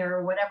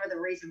or whatever the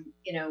reason,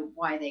 you know,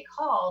 why they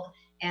called.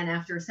 And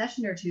after a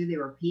session or two, they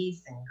were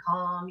peace and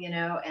calm, you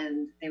know,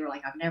 and they were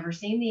like, I've never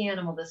seen the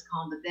animal this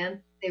calm, but then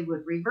they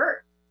would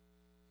revert.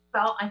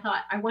 Well, I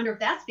thought, I wonder if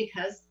that's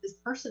because this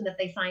person that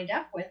they signed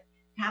up with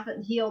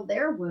haven't healed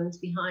their wounds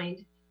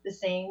behind the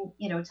same,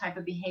 you know, type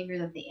of behavior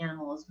that the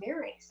animal is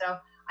mirroring. So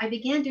I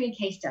began doing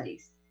case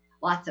studies,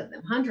 lots of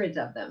them, hundreds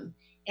of them.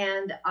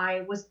 And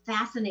I was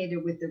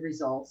fascinated with the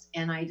results.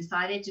 And I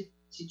decided to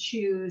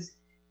choose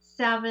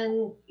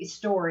 7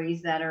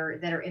 stories that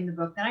are in the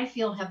book that I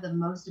feel have the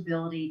most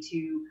ability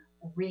to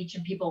reach,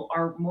 and people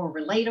are more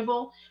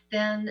relatable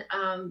than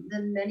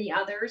many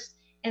others.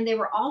 And they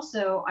were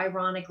also,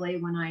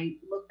 ironically, when I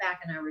look back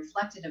and I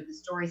reflected of the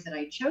stories that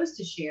I chose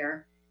to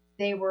share,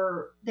 they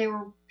were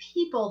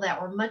people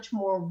that were much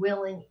more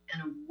willing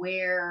and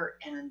aware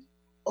and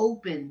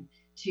open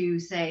to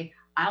say,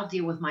 I'll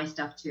deal with my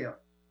stuff too.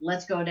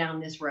 Let's go down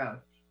this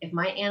road. If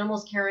my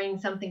animal's carrying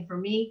something for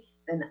me,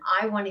 then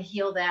I want to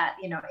heal that.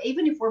 You know,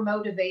 even if we're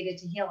motivated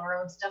to heal our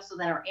own stuff so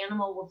that our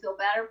animal will feel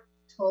better,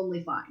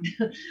 totally fine.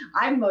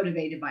 I'm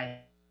motivated by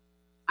it.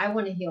 I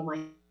want to heal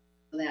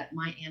so that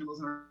my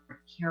animals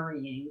aren't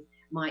carrying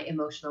my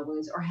emotional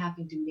wounds or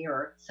having to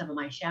mirror some of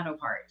my shadow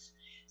parts.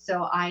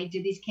 So I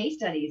did these case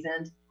studies,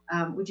 and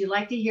would you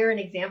like to hear an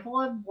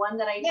example of one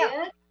that I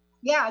did?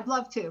 Yeah, I'd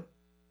love to.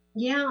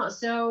 Yeah,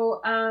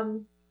 so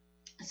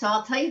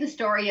I'll tell you the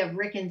story of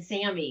Rick and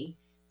Sammy.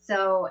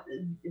 So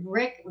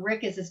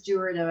Rick is a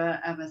steward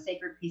of a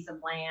sacred piece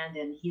of land,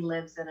 and he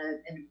lives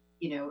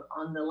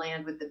on the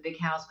land with the big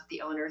house with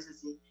the owners.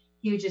 It's a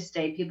huge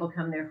estate. People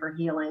come there for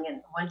healing.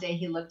 And one day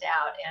he looked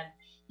out and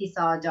he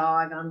saw a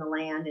dog on the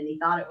land and he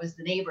thought it was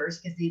the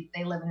neighbors because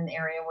they live in an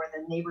area where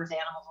the neighbors'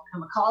 animals will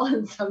come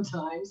calling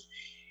sometimes.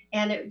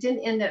 And it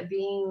didn't end up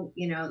being,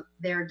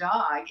 their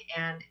dog.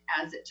 And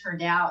as it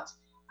turned out,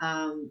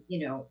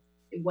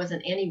 it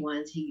wasn't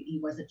anyone's. He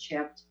wasn't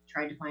chipped,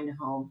 tried to find a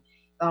home.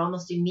 But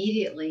almost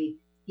immediately,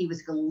 he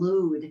was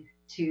glued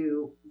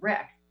to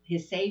Rick,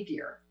 his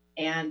savior.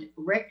 And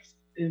Rick,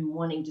 in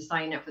wanting to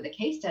sign up for the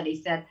case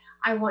study, said,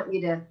 I want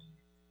you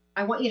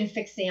to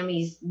fix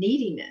Sammy's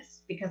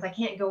neediness because I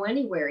can't go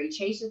anywhere. He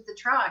chases the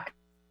truck.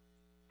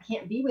 I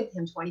can't be with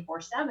him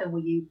 24/7.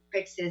 Will you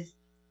fix his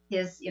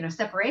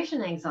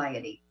separation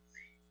anxiety?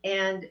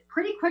 And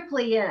pretty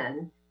quickly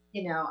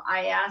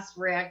I asked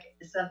Rick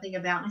something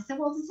about, and I said,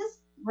 well, does this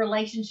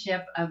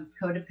relationship of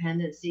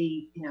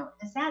codependency,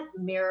 does that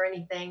mirror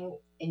anything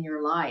in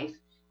your life?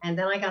 And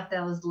then I got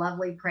those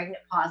lovely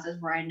pregnant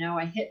pauses where I know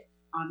I hit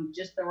on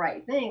just the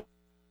right thing.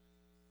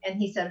 And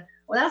he said,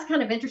 well, that's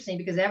kind of interesting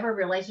because every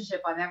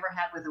relationship I've ever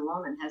had with a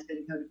woman has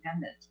been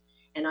codependent.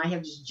 And I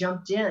have just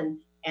jumped in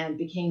and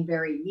became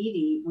very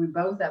needy. We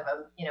both of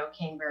them,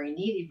 came very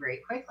needy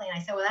very quickly. And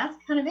I said, well, that's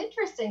kind of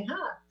interesting,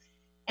 huh?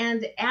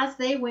 And as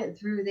they went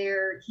through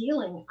their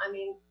healing,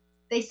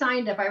 they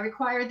signed up. I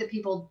required that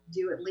people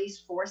do at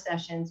least 4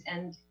 sessions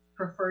and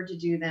preferred to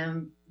do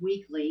them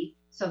weekly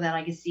so that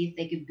I could see if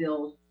they could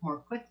build more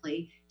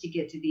quickly to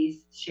get to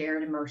these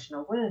shared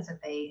emotional wounds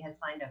that they had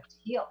signed up to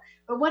heal.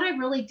 But what I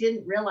really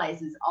didn't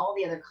realize is all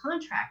the other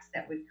contracts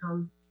that would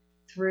come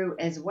through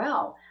as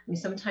well.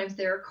 Sometimes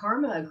there are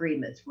karma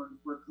agreements.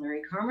 We're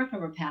clearing karma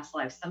from our past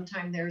lives.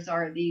 Sometimes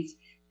are these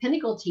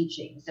pinnacle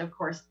teachings. Of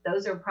course,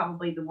 those are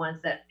probably the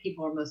ones that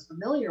people are most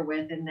familiar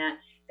with, in that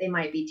they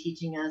might be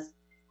teaching us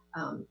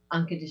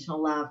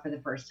unconditional love for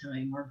the first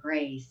time, or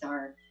grace,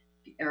 or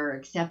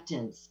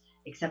acceptance,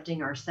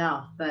 accepting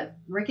ourselves. But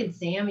Rick and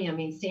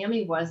Sammy,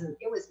 Sammy wasn't,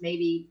 it was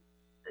maybe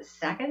the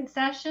 2nd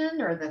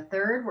session or the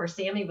 3rd where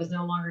Sammy was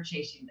no longer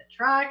chasing the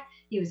truck.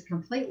 He was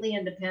completely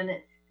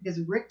independent because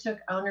Rick took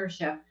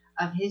ownership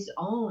of his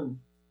own,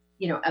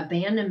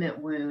 abandonment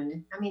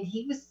wound.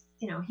 He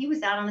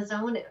was out on his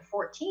own at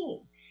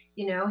 14.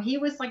 He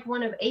was like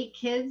one of 8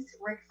 kids.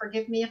 Rick,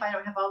 forgive me if I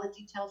don't have all the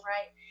details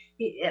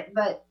right.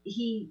 But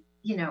he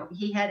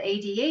had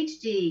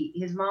ADHD.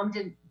 His mom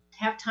didn't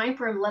have time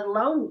for him, let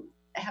alone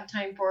have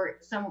time for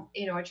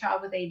a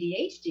child with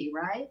ADHD,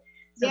 right?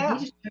 So He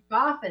just took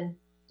off and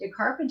did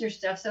carpenter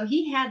stuff. So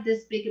he had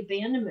this big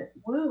abandonment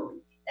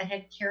wound that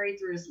had carried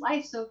through his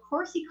life. So of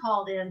course he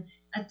called in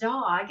a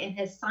dog and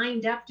has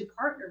signed up to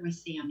partner with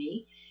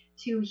Sammy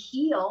to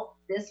heal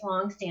this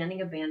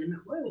long-standing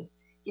abandonment wound.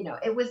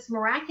 It was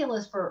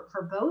miraculous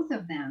for both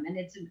of them. And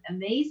it's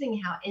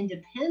amazing how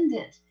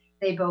independent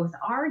they both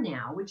are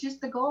now, which is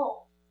the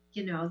goal,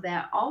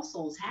 that all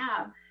souls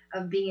have,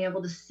 of being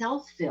able to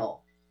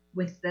self-fill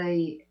with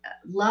the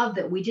love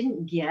that we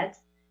didn't get,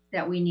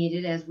 that we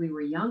needed as we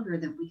were younger,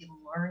 that we can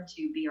learn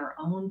to be our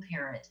own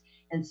parent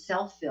and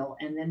self-fill,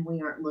 and then we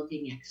aren't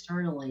looking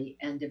externally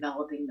and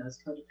developing those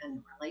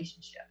codependent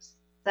relationships.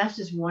 That's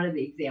just one of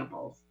the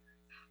examples.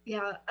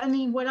 Yeah,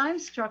 what I'm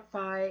struck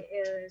by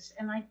is,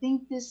 and I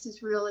think this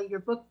is really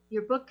your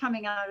book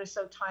coming out is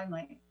so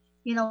timely.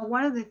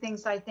 One of the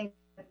things I think,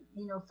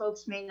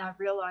 folks may not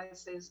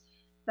realize is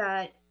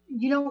that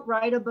you don't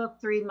write a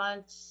book 3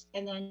 months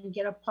and then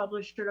get a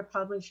publisher to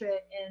publish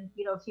it and,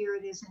 here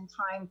it is in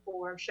time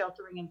for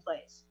sheltering in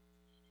place.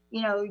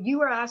 You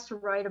were asked to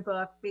write a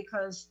book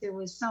because there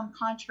was some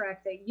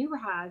contract that you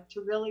had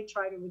to really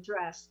try to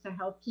address to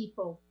help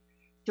people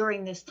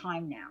during this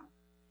time now.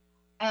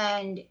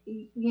 And,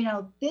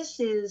 this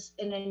is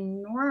an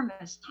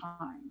enormous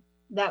time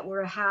that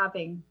we're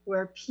having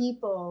where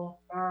people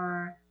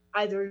are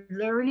either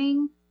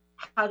learning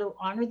how to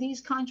honor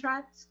these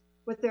contracts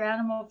with their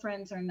animal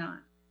friends or not.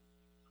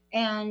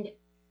 And,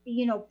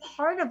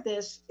 part of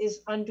this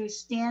is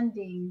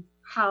understanding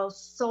how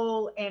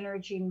soul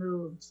energy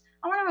moves.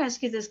 I want to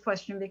ask you this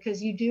question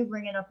because you do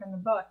bring it up in the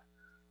book.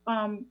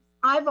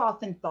 I've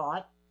often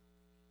thought,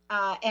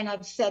 and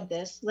I've said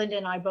this, Linda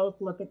and I both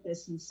look at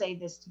this and say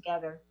this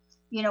together.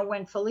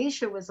 When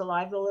Felicia was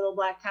alive, the little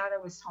black cat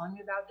I was telling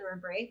you about during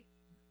break,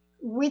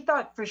 we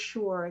thought for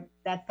sure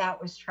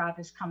that was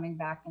Travis coming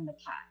back in the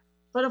cat.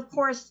 But of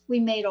course, we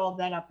made all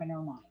that up in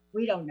our mind.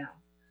 We don't know.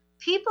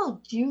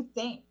 People do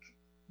think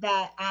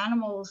that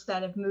animals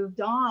that have moved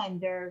on,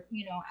 their,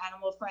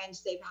 animal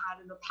friends they've had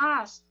in the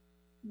past,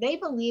 they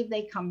believe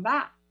they come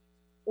back,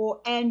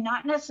 and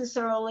not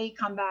necessarily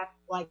come back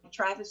like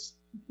Travis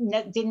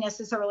didn't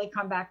necessarily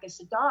come back as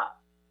a dog.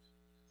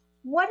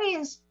 What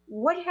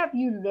have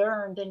you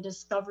learned and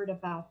discovered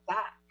about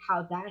that,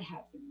 how that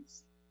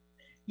happens?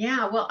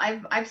 Yeah, well,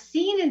 I've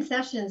seen in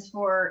sessions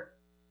for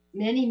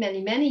many,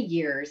 many, many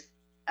years,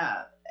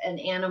 an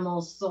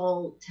animal's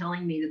soul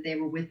telling me that they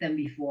were with them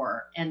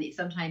before. And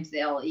sometimes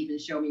they'll even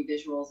show me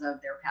visuals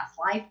of their past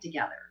life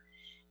together.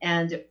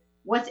 And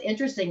what's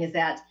interesting is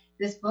that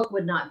this book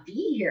would not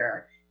be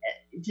here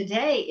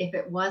today if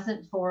it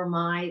wasn't for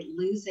my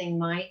losing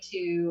my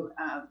 2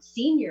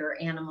 senior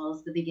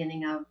animals the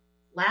beginning of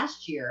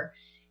last year.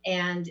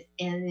 And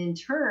in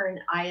turn,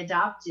 I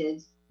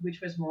adopted,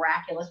 which was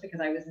miraculous because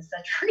I was in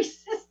such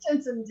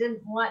resistance and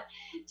didn't want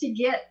to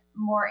get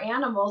more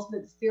animals,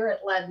 but Spirit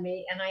led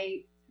me. And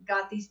I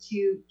got these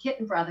two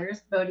kitten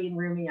brothers, Bodhi and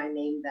Rumi, I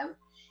named them.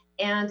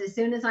 And as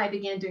soon as I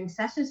began doing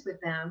sessions with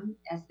them,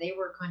 as they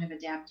were kind of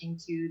adapting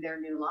to their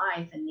new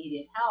life and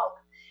needed help,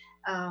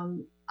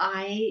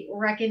 I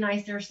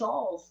recognized their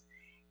souls.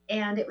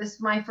 And it was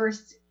my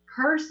first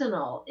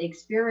personal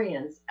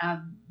experience of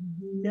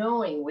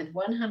knowing with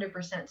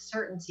 100%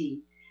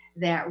 certainty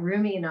that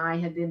Rumi and I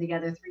had been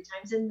together 3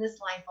 times in this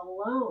life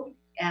alone,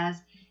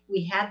 as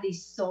we had the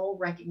soul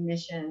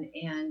recognition,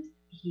 and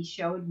he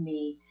showed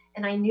me,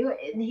 and I knew it,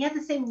 and he had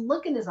the same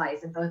look in his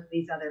eyes in both of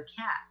these other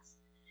cats.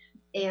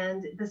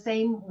 And the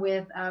same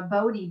with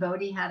Bodhi.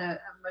 Bodhi had a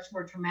much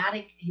more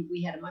traumatic,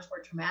 we had a much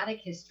more traumatic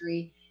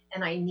history,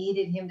 and I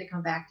needed him to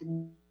come back to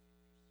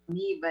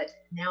me, but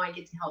now I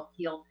get to help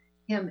heal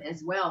him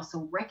as well.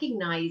 So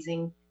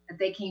recognizing that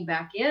they came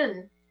back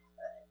in,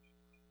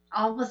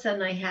 all of a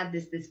sudden I had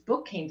this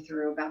book came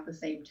through about the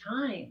same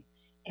time.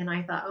 And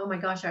I thought, oh my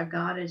gosh, I've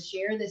got to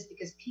share this,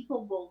 because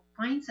people will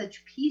find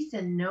such peace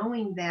in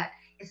knowing that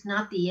it's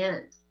not the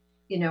end,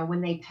 you know,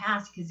 when they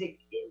pass, because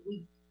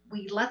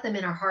we let them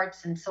in our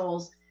hearts and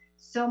souls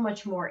so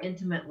much more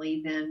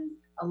intimately than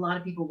a lot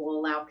of people will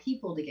allow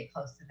people to get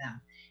close to them.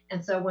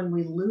 And so when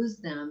we lose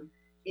them,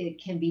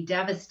 it can be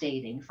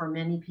devastating for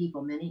many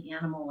people, many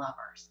animal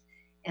lovers.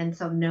 And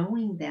so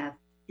knowing that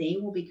they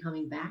will be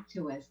coming back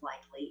to us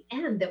likely,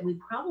 and that we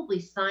probably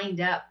signed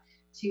up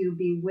to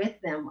be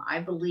with them, I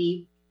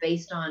believe,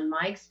 based on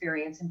my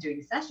experience in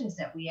doing sessions,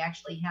 that we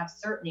actually have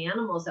certain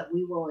animals that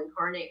we will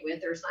incarnate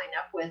with or sign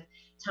up with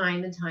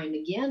time and time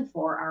again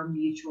for our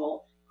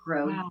mutual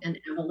growth and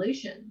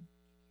evolution.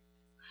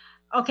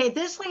 Okay,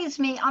 this leads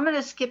me, I'm going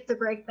to skip the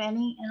break,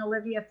 Benny and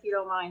Olivia, if you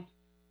don't mind.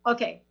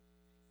 Okay,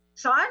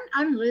 so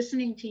I'm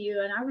listening to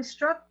you, and I was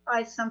struck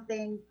by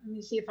something. Let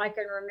me see if I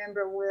can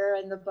remember where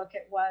in the book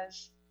it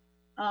was.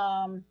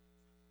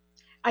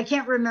 I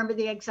can't remember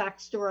the exact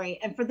story.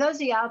 And for those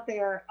of you out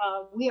there,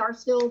 we are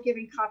still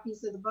giving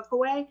copies of the book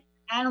away.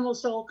 Animal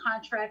Soul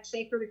Contract,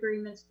 Sacred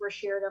Agreements for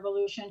Shared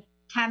Evolution.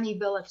 Tammy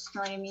Billups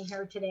joining me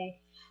here today.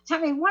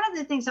 Tammy, one of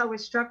the things I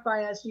was struck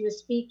by as you were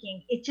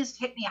speaking, it just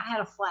hit me. I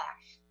had a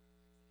flash.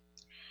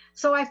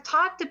 So I've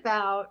talked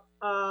about,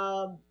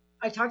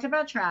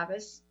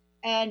 Travis,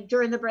 and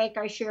during the break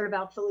I shared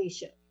about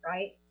Felicia,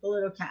 right? The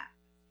little cat.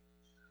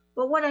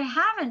 But what I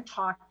haven't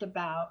talked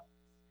about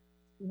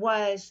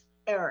was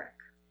Eric.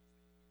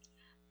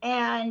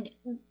 And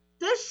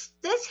this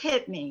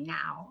hit me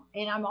now,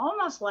 and I'm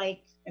almost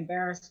like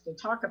embarrassed to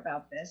talk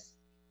about this.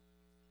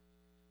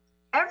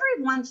 Every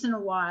once in a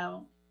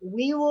while,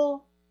 we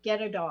will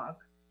get a dog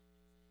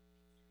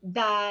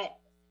that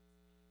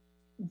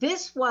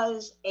this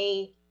was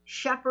a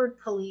shepherd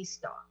police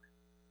dog.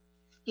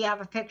 Do you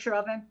have a picture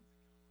of him?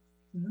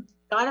 Mm-hmm.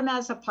 Got him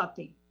as a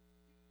puppy.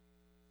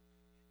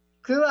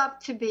 Grew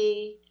up to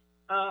be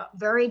a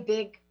very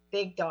big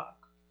dog.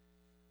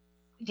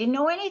 Didn't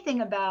know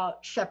anything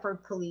about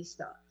shepherd police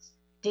dogs.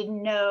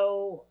 Didn't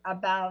know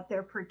about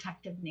their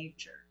protective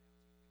nature.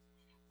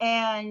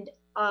 And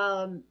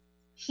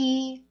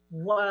he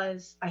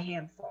was a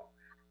handful.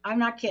 I'm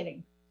not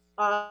kidding.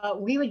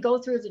 We would go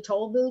through the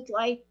toll booth,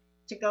 like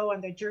to go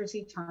on the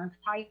Jersey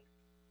Turnpike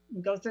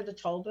and go through the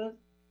toll booth.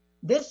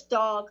 This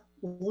dog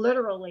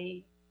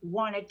literally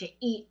wanted to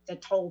eat the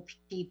toll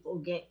people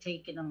get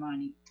taking the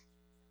money.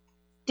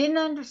 Didn't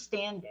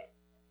understand it.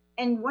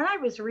 And when I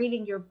was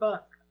reading your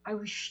book, I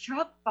was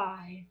struck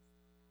by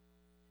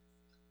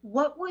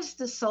what was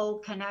the soul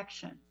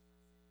connection?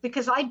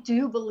 Because I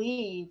do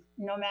believe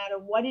no matter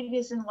what it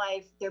is in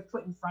life, they're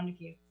put in front of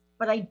you.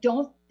 But I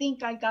don't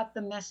think I got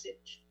the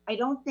message. I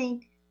don't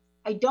think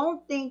I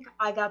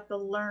got the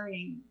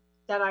learning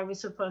that I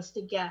was supposed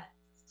to get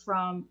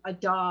from a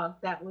dog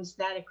that was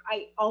that.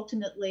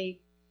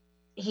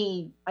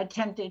 He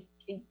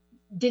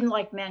didn't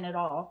like men at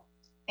all.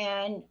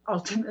 And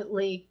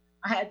ultimately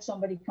I had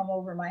somebody come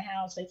over my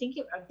house. I think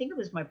it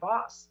was my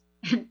boss.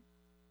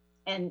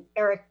 And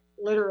Eric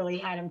literally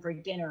had him for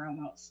dinner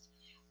almost.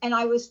 And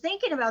I was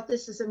thinking about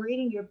this as I'm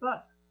reading your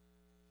book.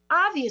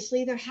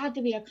 Obviously, there had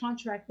to be a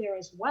contract there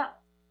as well.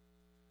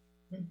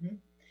 Mm-hmm.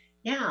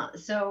 Yeah.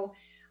 So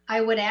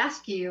I would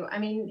ask you, I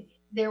mean,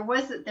 there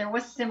was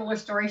a similar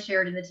story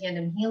shared in the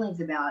Tandem Healings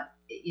about,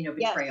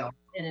 betrayal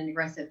in an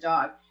aggressive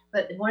dog.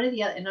 But one of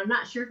the other, and I'm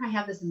not sure if I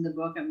have this in the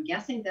book, I'm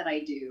guessing that I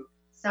do.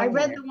 Somewhere. I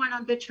read the one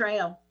on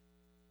betrayal.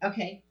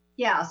 Okay.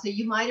 Yeah. So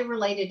you might have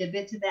related a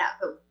bit to that,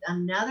 but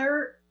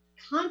another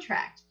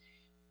contract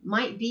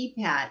might be,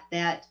 Pat,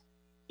 that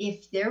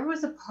if there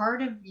was a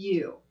part of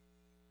you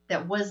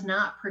that was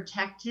not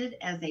protected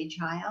as a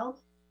child,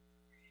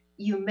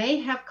 you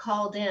may have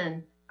called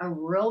in a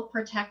real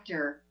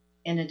protector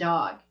in a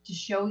dog to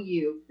show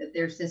you that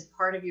there's this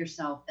part of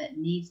yourself that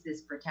needs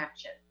this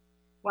protection.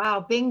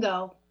 Wow,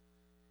 bingo.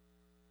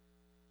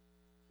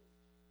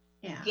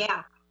 Yeah.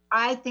 Yeah,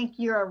 I think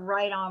you're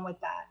right on with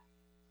that.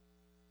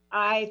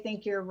 I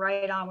think you're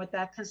right on with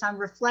that, because I'm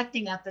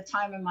reflecting at the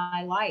time in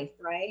my life,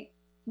 right?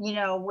 You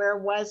know, where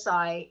was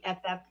I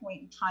at that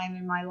point in time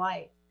in my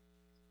life?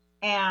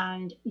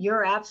 And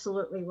you're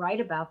absolutely right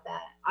about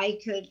that. I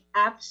could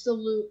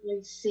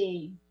absolutely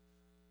see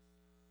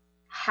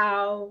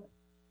how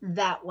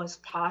that was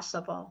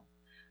possible.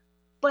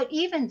 But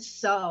even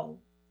so,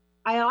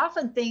 I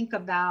often think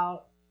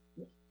about,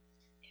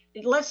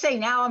 let's say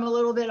now I'm a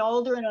little bit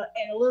older and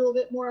a little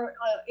bit more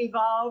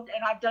evolved,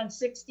 and I've done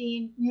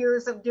 16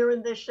 years of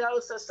doing this show.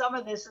 So some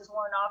of this is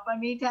worn off on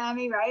me,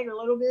 Tammy, right? A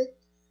little bit.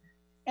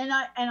 And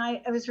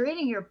I was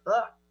reading your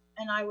book,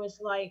 and I was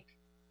like,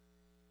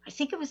 I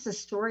think it was the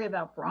story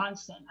about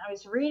Bronson. I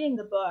was reading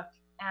the book,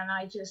 and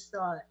I just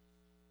thought,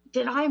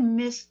 did I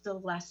miss the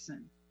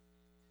lesson?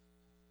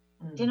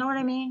 Do you know what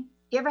I mean?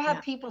 You ever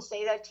have people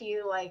say that to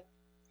you, like,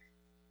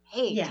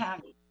 hey,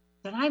 Tammy,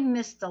 did I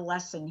miss the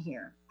lesson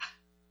here?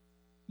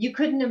 You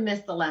couldn't have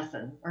missed the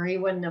lesson, or he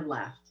wouldn't have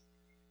left.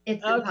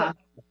 It's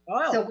impossible.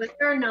 Oh. So whether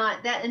or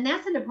not that, and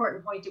that's an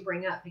important point to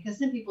bring up, because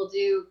some people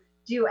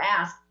do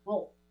ask,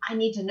 well, I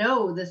need to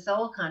know the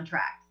soul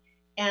contract.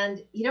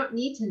 And you don't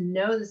need to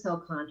know the soul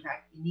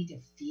contract. You need to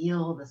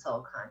feel the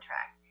soul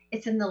contract.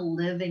 It's in the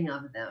living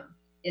of them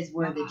is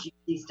where the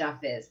juicy stuff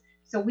is.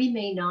 So we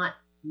may not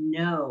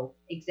know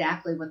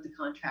exactly what the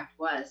contract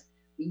was,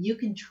 but you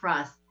can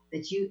trust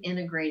that you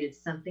integrated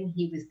something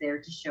he was there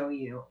to show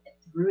you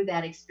through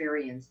that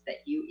experience that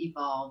you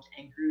evolved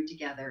and grew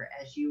together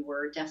as you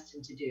were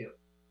destined to do.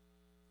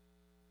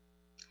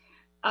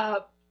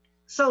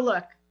 So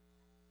look,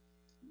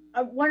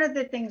 one of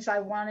the things I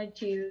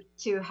wanted you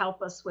to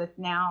help us with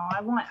now,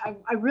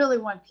 I really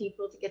want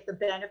people to get the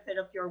benefit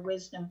of your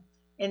wisdom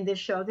in this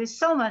show. There's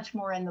so much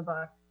more in the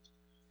book.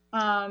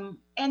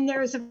 And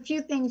there's a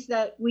few things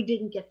that we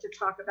didn't get to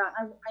talk about.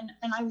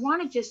 And I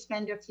want to just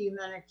spend a few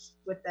minutes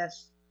with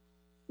this.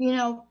 You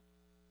know,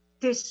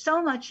 there's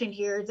so much in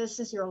here. This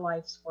is your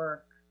life's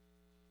work.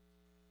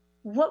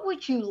 What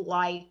would you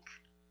like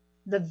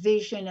the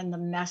vision and the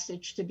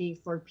message to be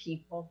for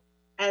people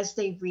as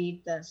they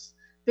read this?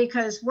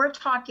 Because we're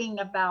talking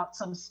about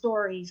some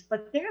stories,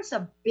 but there's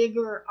a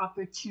bigger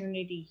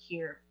opportunity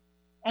here.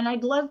 And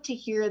I'd love to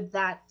hear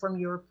that from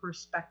your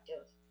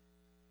perspective.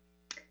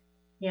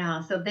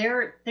 Yeah, so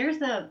there's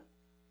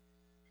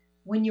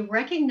when you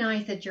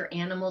recognize that your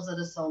animals at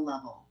a soul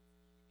level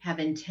have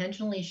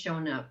intentionally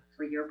shown up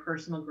for your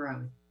personal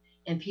growth,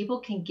 and people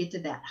can get to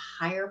that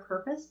higher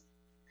purpose,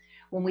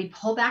 when we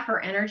pull back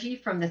our energy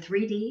from the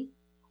 3D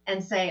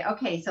and say,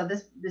 okay, so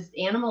this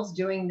animal's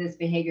doing this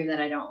behavior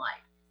that I don't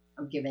like.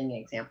 I'm giving an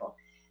example.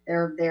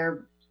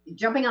 They're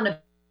jumping on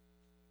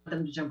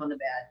them to jump on the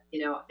bed,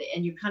 you know,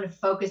 and you kind of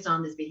focus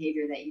on this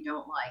behavior that you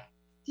don't like.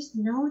 Just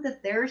know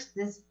that there's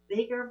this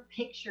bigger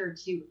picture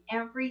to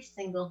every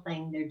single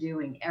thing they're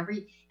doing.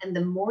 And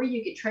the more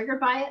you get triggered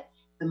by it,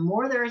 the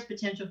more there is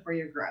potential for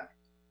your growth.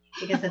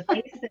 Because the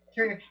things that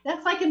trigger,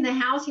 that's like in the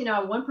house, you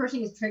know, one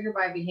person is triggered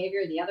by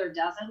behavior, the other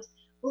doesn't.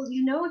 Well,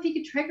 you know, if you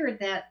get triggered,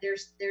 that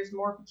there's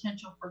more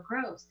potential for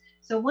growth.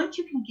 So once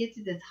you can get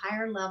to this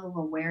higher level of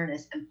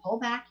awareness and pull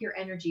back your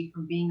energy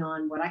from being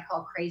on what I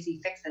call crazy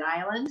fix-it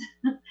island,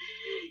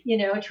 you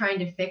know, trying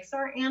to fix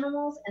our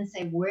animals and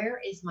say, where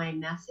is my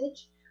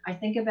message? I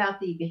think about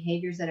the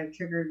behaviors that have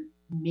triggered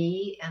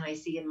me and I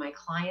see in my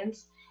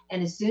clients.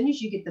 And as soon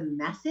as you get the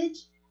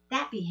message,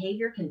 that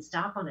behavior can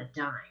stop on a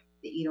dime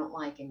that you don't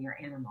like in your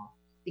animal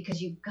because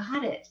you've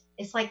got it.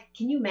 It's like,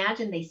 can you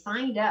imagine they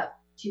signed up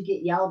to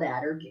get yelled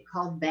at or get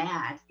called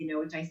bad, you know,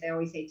 which I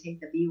always say, take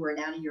the B word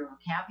out of your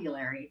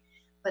vocabulary,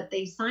 but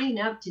they sign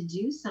up to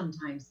do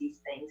sometimes these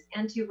things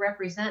and to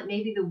represent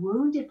maybe the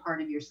wounded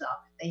part of yourself.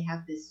 They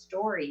have this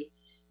story,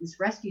 this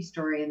rescue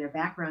story in their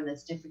background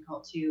that's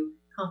difficult to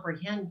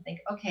comprehend.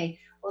 Think, okay,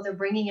 well, they're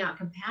bringing out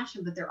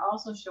compassion, but they're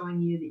also showing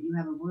you that you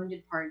have a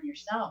wounded part of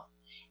yourself.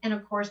 And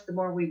of course, the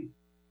more we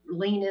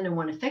lean in and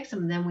want to fix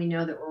them, then we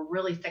know that we're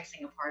really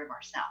fixing a part of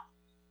ourselves.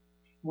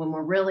 When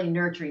we're really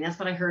nurturing, that's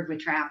what I heard with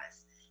Travis.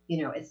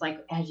 You know, it's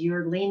like as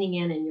you're leaning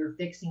in and you're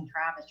fixing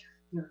Travis,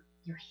 you're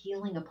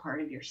healing a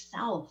part of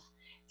yourself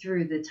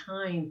through the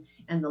time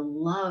and the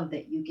love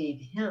that you gave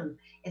him.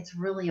 It's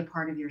really a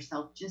part of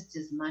yourself just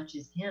as much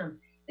as him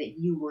that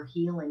you were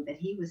healing, that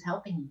he was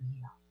helping you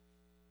heal.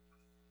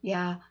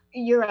 Yeah,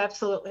 you're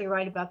absolutely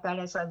right about that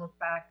as I look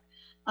back.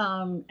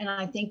 And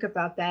I think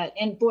about that.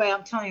 And boy,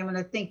 I'm telling you, I'm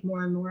going to think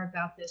more and more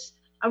about this.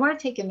 I want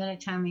to take a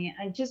minute, Tammy,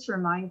 and just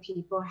remind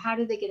people, how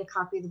do they get a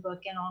copy of the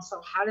book? And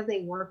also, how do they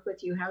work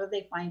with you? How do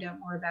they find out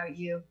more about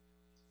you?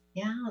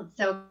 Yeah,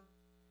 so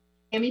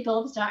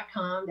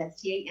TammyBillups.com,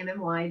 that's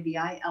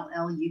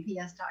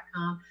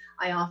TammyBillups.com.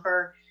 I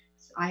offer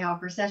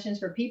sessions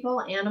for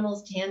people,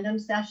 animals, tandem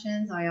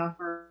sessions. I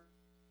offer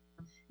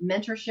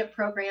mentorship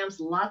programs,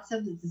 lots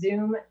of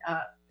Zoom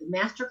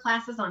master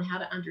classes on how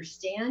to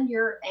understand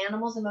your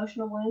animal's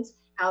emotional wounds,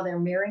 how they're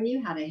mirroring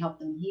you, how to help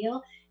them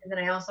heal. And then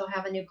I also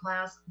have a new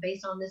class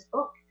based on this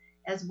book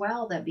as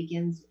well that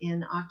begins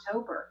in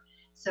October.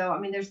 So, I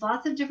mean, there's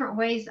lots of different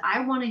ways. I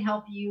want to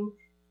help you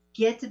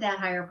get to that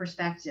higher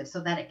perspective so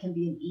that it can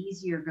be an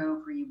easier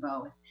go for you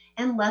both,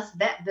 and less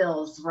vet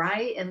bills,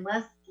 right? And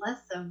less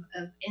of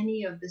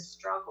any of the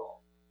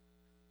struggle.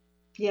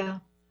 Yeah.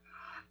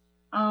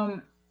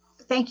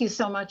 Thank you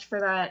so much for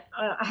that.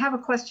 I have a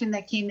question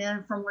that came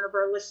in from one of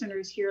our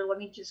listeners here. Let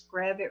me just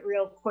grab it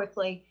real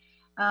quickly.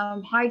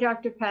 Hi,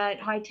 Dr. Pat.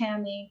 Hi,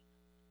 Tammy.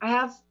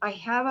 I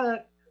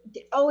have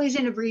always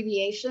an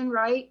abbreviation,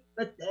 right?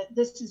 But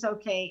this is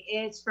okay.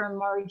 It's from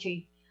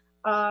Margie.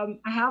 I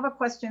have a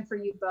question for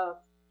you both.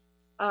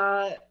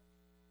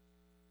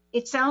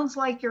 It sounds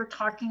like you're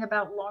talking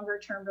about longer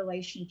term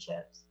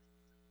relationships.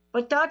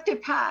 But Dr.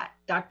 Pat,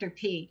 Dr.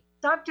 P,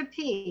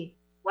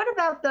 what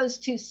about those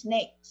two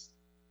snakes?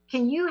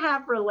 Can you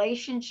have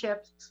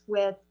relationships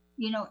with,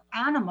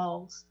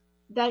 animals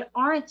that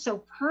aren't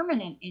so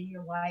permanent in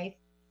your life?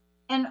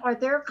 And are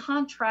there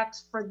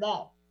contracts for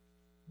them?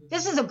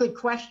 This is a good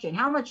question.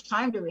 How much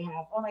time do we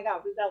have? Oh my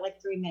God, we've got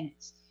like 3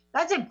 minutes.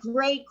 That's a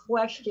great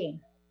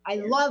question. I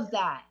love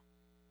that.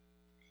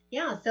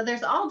 Yeah, so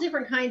there's all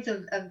different kinds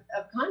of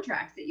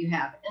contracts that you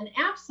have. And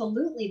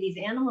absolutely, these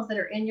animals that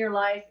are in your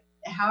life,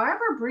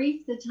 however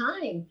brief the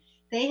time,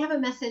 they have a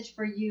message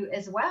for you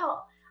as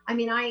well. I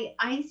mean,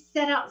 I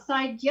sat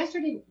outside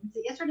yesterday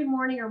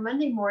morning or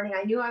Monday morning.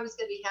 I knew I was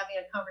going to be having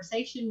a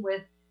conversation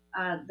with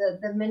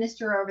the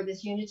minister over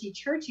this Unity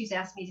Church who's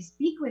asked me to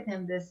speak with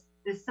him this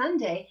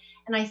Sunday.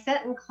 And I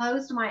sat and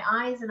closed my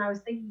eyes, and I was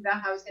thinking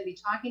about how I was going to be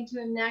talking to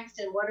him next,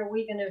 and what are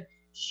we going to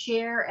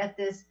share at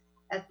this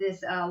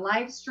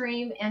live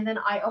stream. And then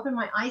I opened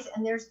my eyes,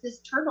 and there's this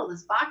turtle,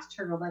 this box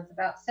turtle that's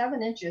about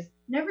 7 inches.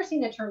 Never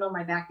seen a turtle in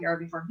my backyard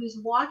before, who's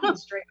walking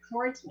straight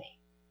towards me.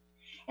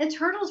 And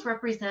turtles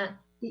represent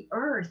the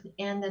earth,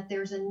 and that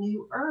there's a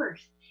new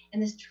earth.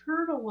 And this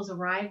turtle was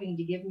arriving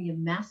to give me a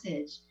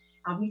message.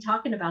 I'll be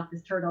talking about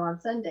this turtle on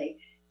Sunday,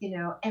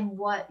 and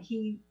what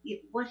he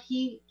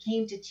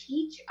came to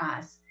teach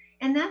us.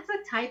 And that's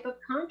a type of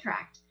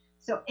contract.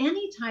 So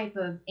any type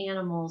of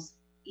animals,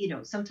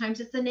 sometimes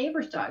it's the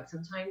neighbor's dog,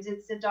 sometimes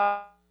it's a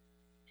dog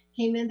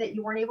came in that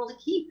you weren't able to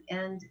keep,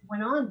 and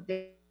went on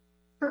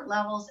different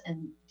levels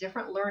and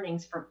different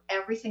learnings from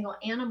every single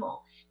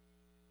animal.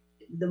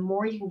 The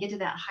more you can get to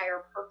that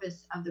higher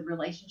purpose of the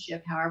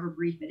relationship, however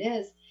brief it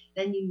is,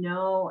 then you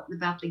know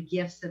about the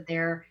gifts that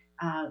they're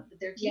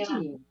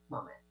teaching you in the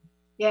moment.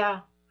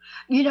 Yeah.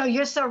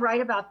 You're so right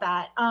about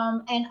that.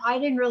 And I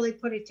didn't really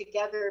put it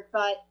together,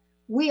 but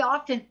we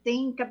often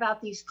think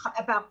about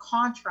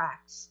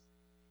contracts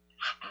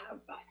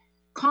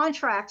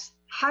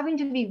having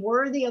to be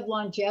worthy of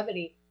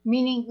longevity,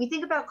 meaning we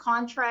think about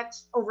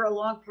contracts over a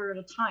long period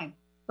of time,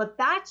 but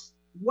that's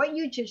what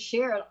you just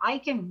shared. I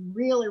can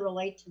really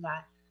relate to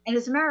that. And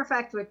as a matter of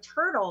fact, with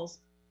turtles,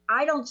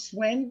 I don't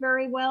swim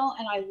very well,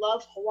 and I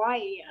love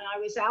Hawaii. And I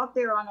was out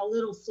there on a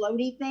little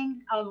floaty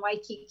thing on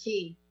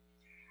Waikiki.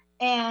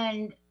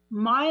 And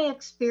my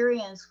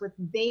experience with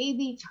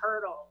baby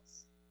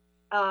turtles,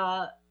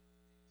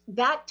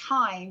 that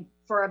time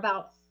for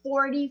about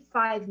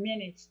 45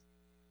 minutes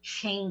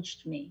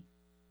changed me.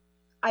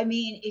 I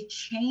mean, it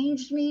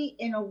changed me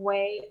in a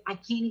way I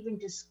can't even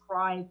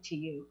describe to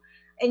you.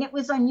 And it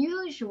was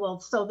unusual,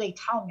 so they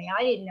tell me.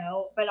 I didn't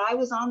know, but I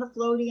was on the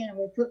floaty, and I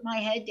would put my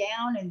head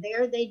down, and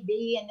there they'd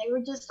be, and they were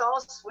just all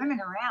swimming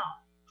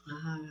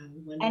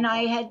around. And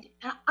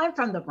I'm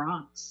from the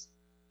Bronx.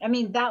 I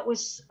mean, that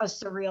was a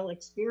surreal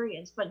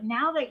experience. But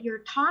now that you're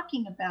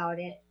talking about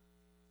it,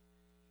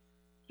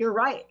 you're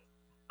right.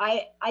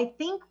 I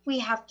think we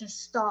have to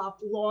stop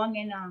long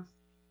enough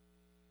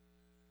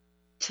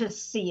to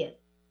see it.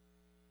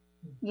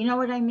 You know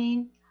what I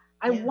mean?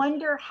 I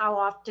wonder how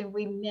often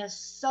we miss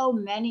so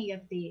many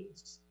of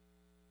these,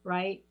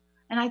 right?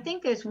 And I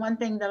think there's one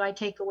thing that I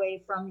take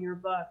away from your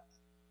book.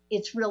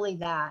 It's really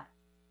that.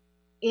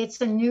 It's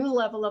a new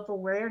level of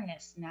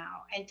awareness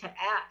now, and to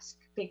ask,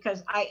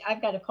 because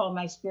I've got to call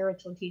my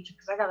spiritual teacher,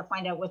 because I got to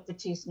find out what the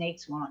two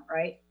snakes want,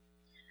 right?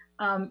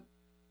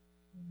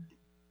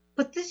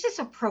 But this is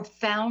a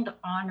profound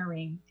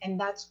honoring, and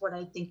that's what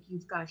I think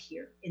you've got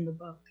here in the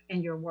book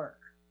and your work.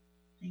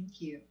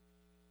 Thank you.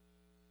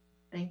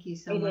 Thank you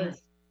so much.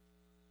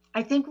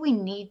 I think we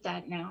need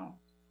that now.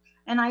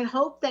 And I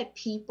hope that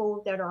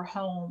people that are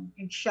home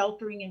and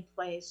sheltering in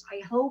place,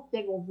 I hope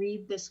they will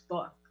read this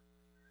book.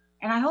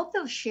 And I hope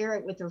they'll share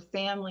it with their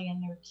family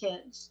and their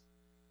kids,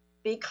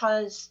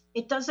 because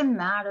it doesn't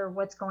matter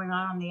what's going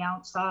on the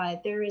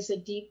outside. There is a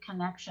deep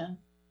connection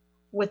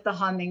with the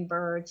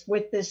hummingbirds,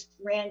 with this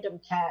random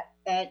cat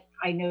that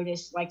I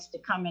noticed likes to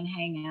come and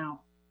hang out.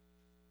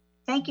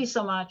 Thank you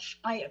so much.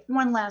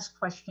 One last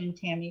question,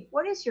 Tammy.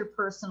 What is your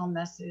personal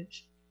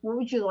message? What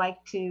would you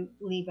like to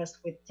leave us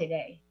with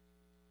today?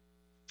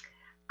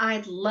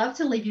 I'd love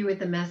to leave you with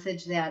the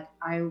message that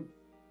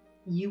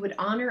you would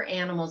honor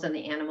animals in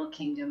the animal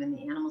kingdom and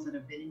the animals that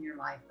have been in your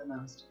life the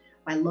most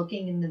by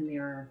looking in the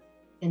mirror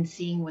and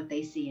seeing what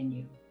they see in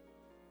you.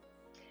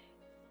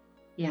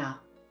 Yeah.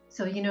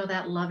 So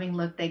that loving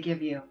look they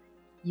give you,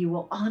 you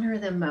will honor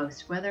them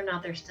most, whether or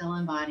not they're still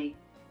embodied.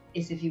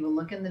 is if you will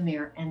look in the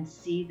mirror and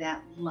see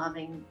that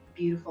loving,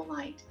 beautiful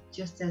light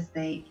just as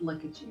they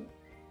look at you.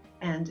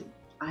 And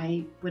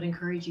I would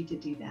encourage you to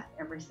do that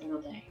every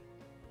single day.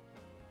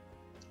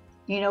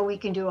 You know, we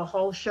can do a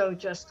whole show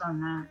just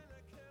on that.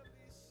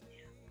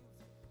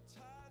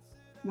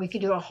 We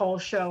could do a whole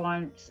show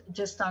on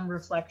just on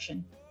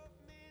reflection.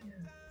 Yeah.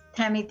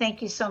 Tammy,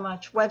 thank you so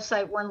much.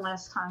 Website one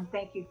last time.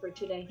 Thank you for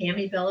today.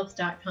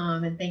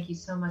 TammyPhillips.com, and thank you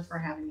so much for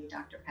having me,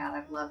 Dr. Pat.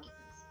 I've loved this.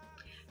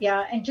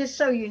 Yeah, and just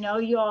so you know,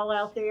 you all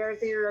out there,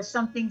 there are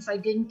some things I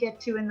didn't get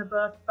to in the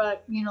book,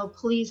 but, you know,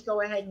 please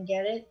go ahead and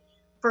get it.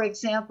 For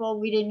example,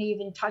 we didn't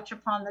even touch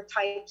upon the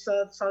types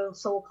of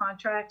soul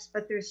contracts,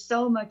 but there's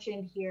so much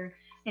in here,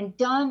 and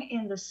done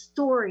in the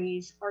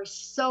stories are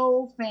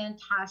so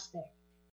fantastic.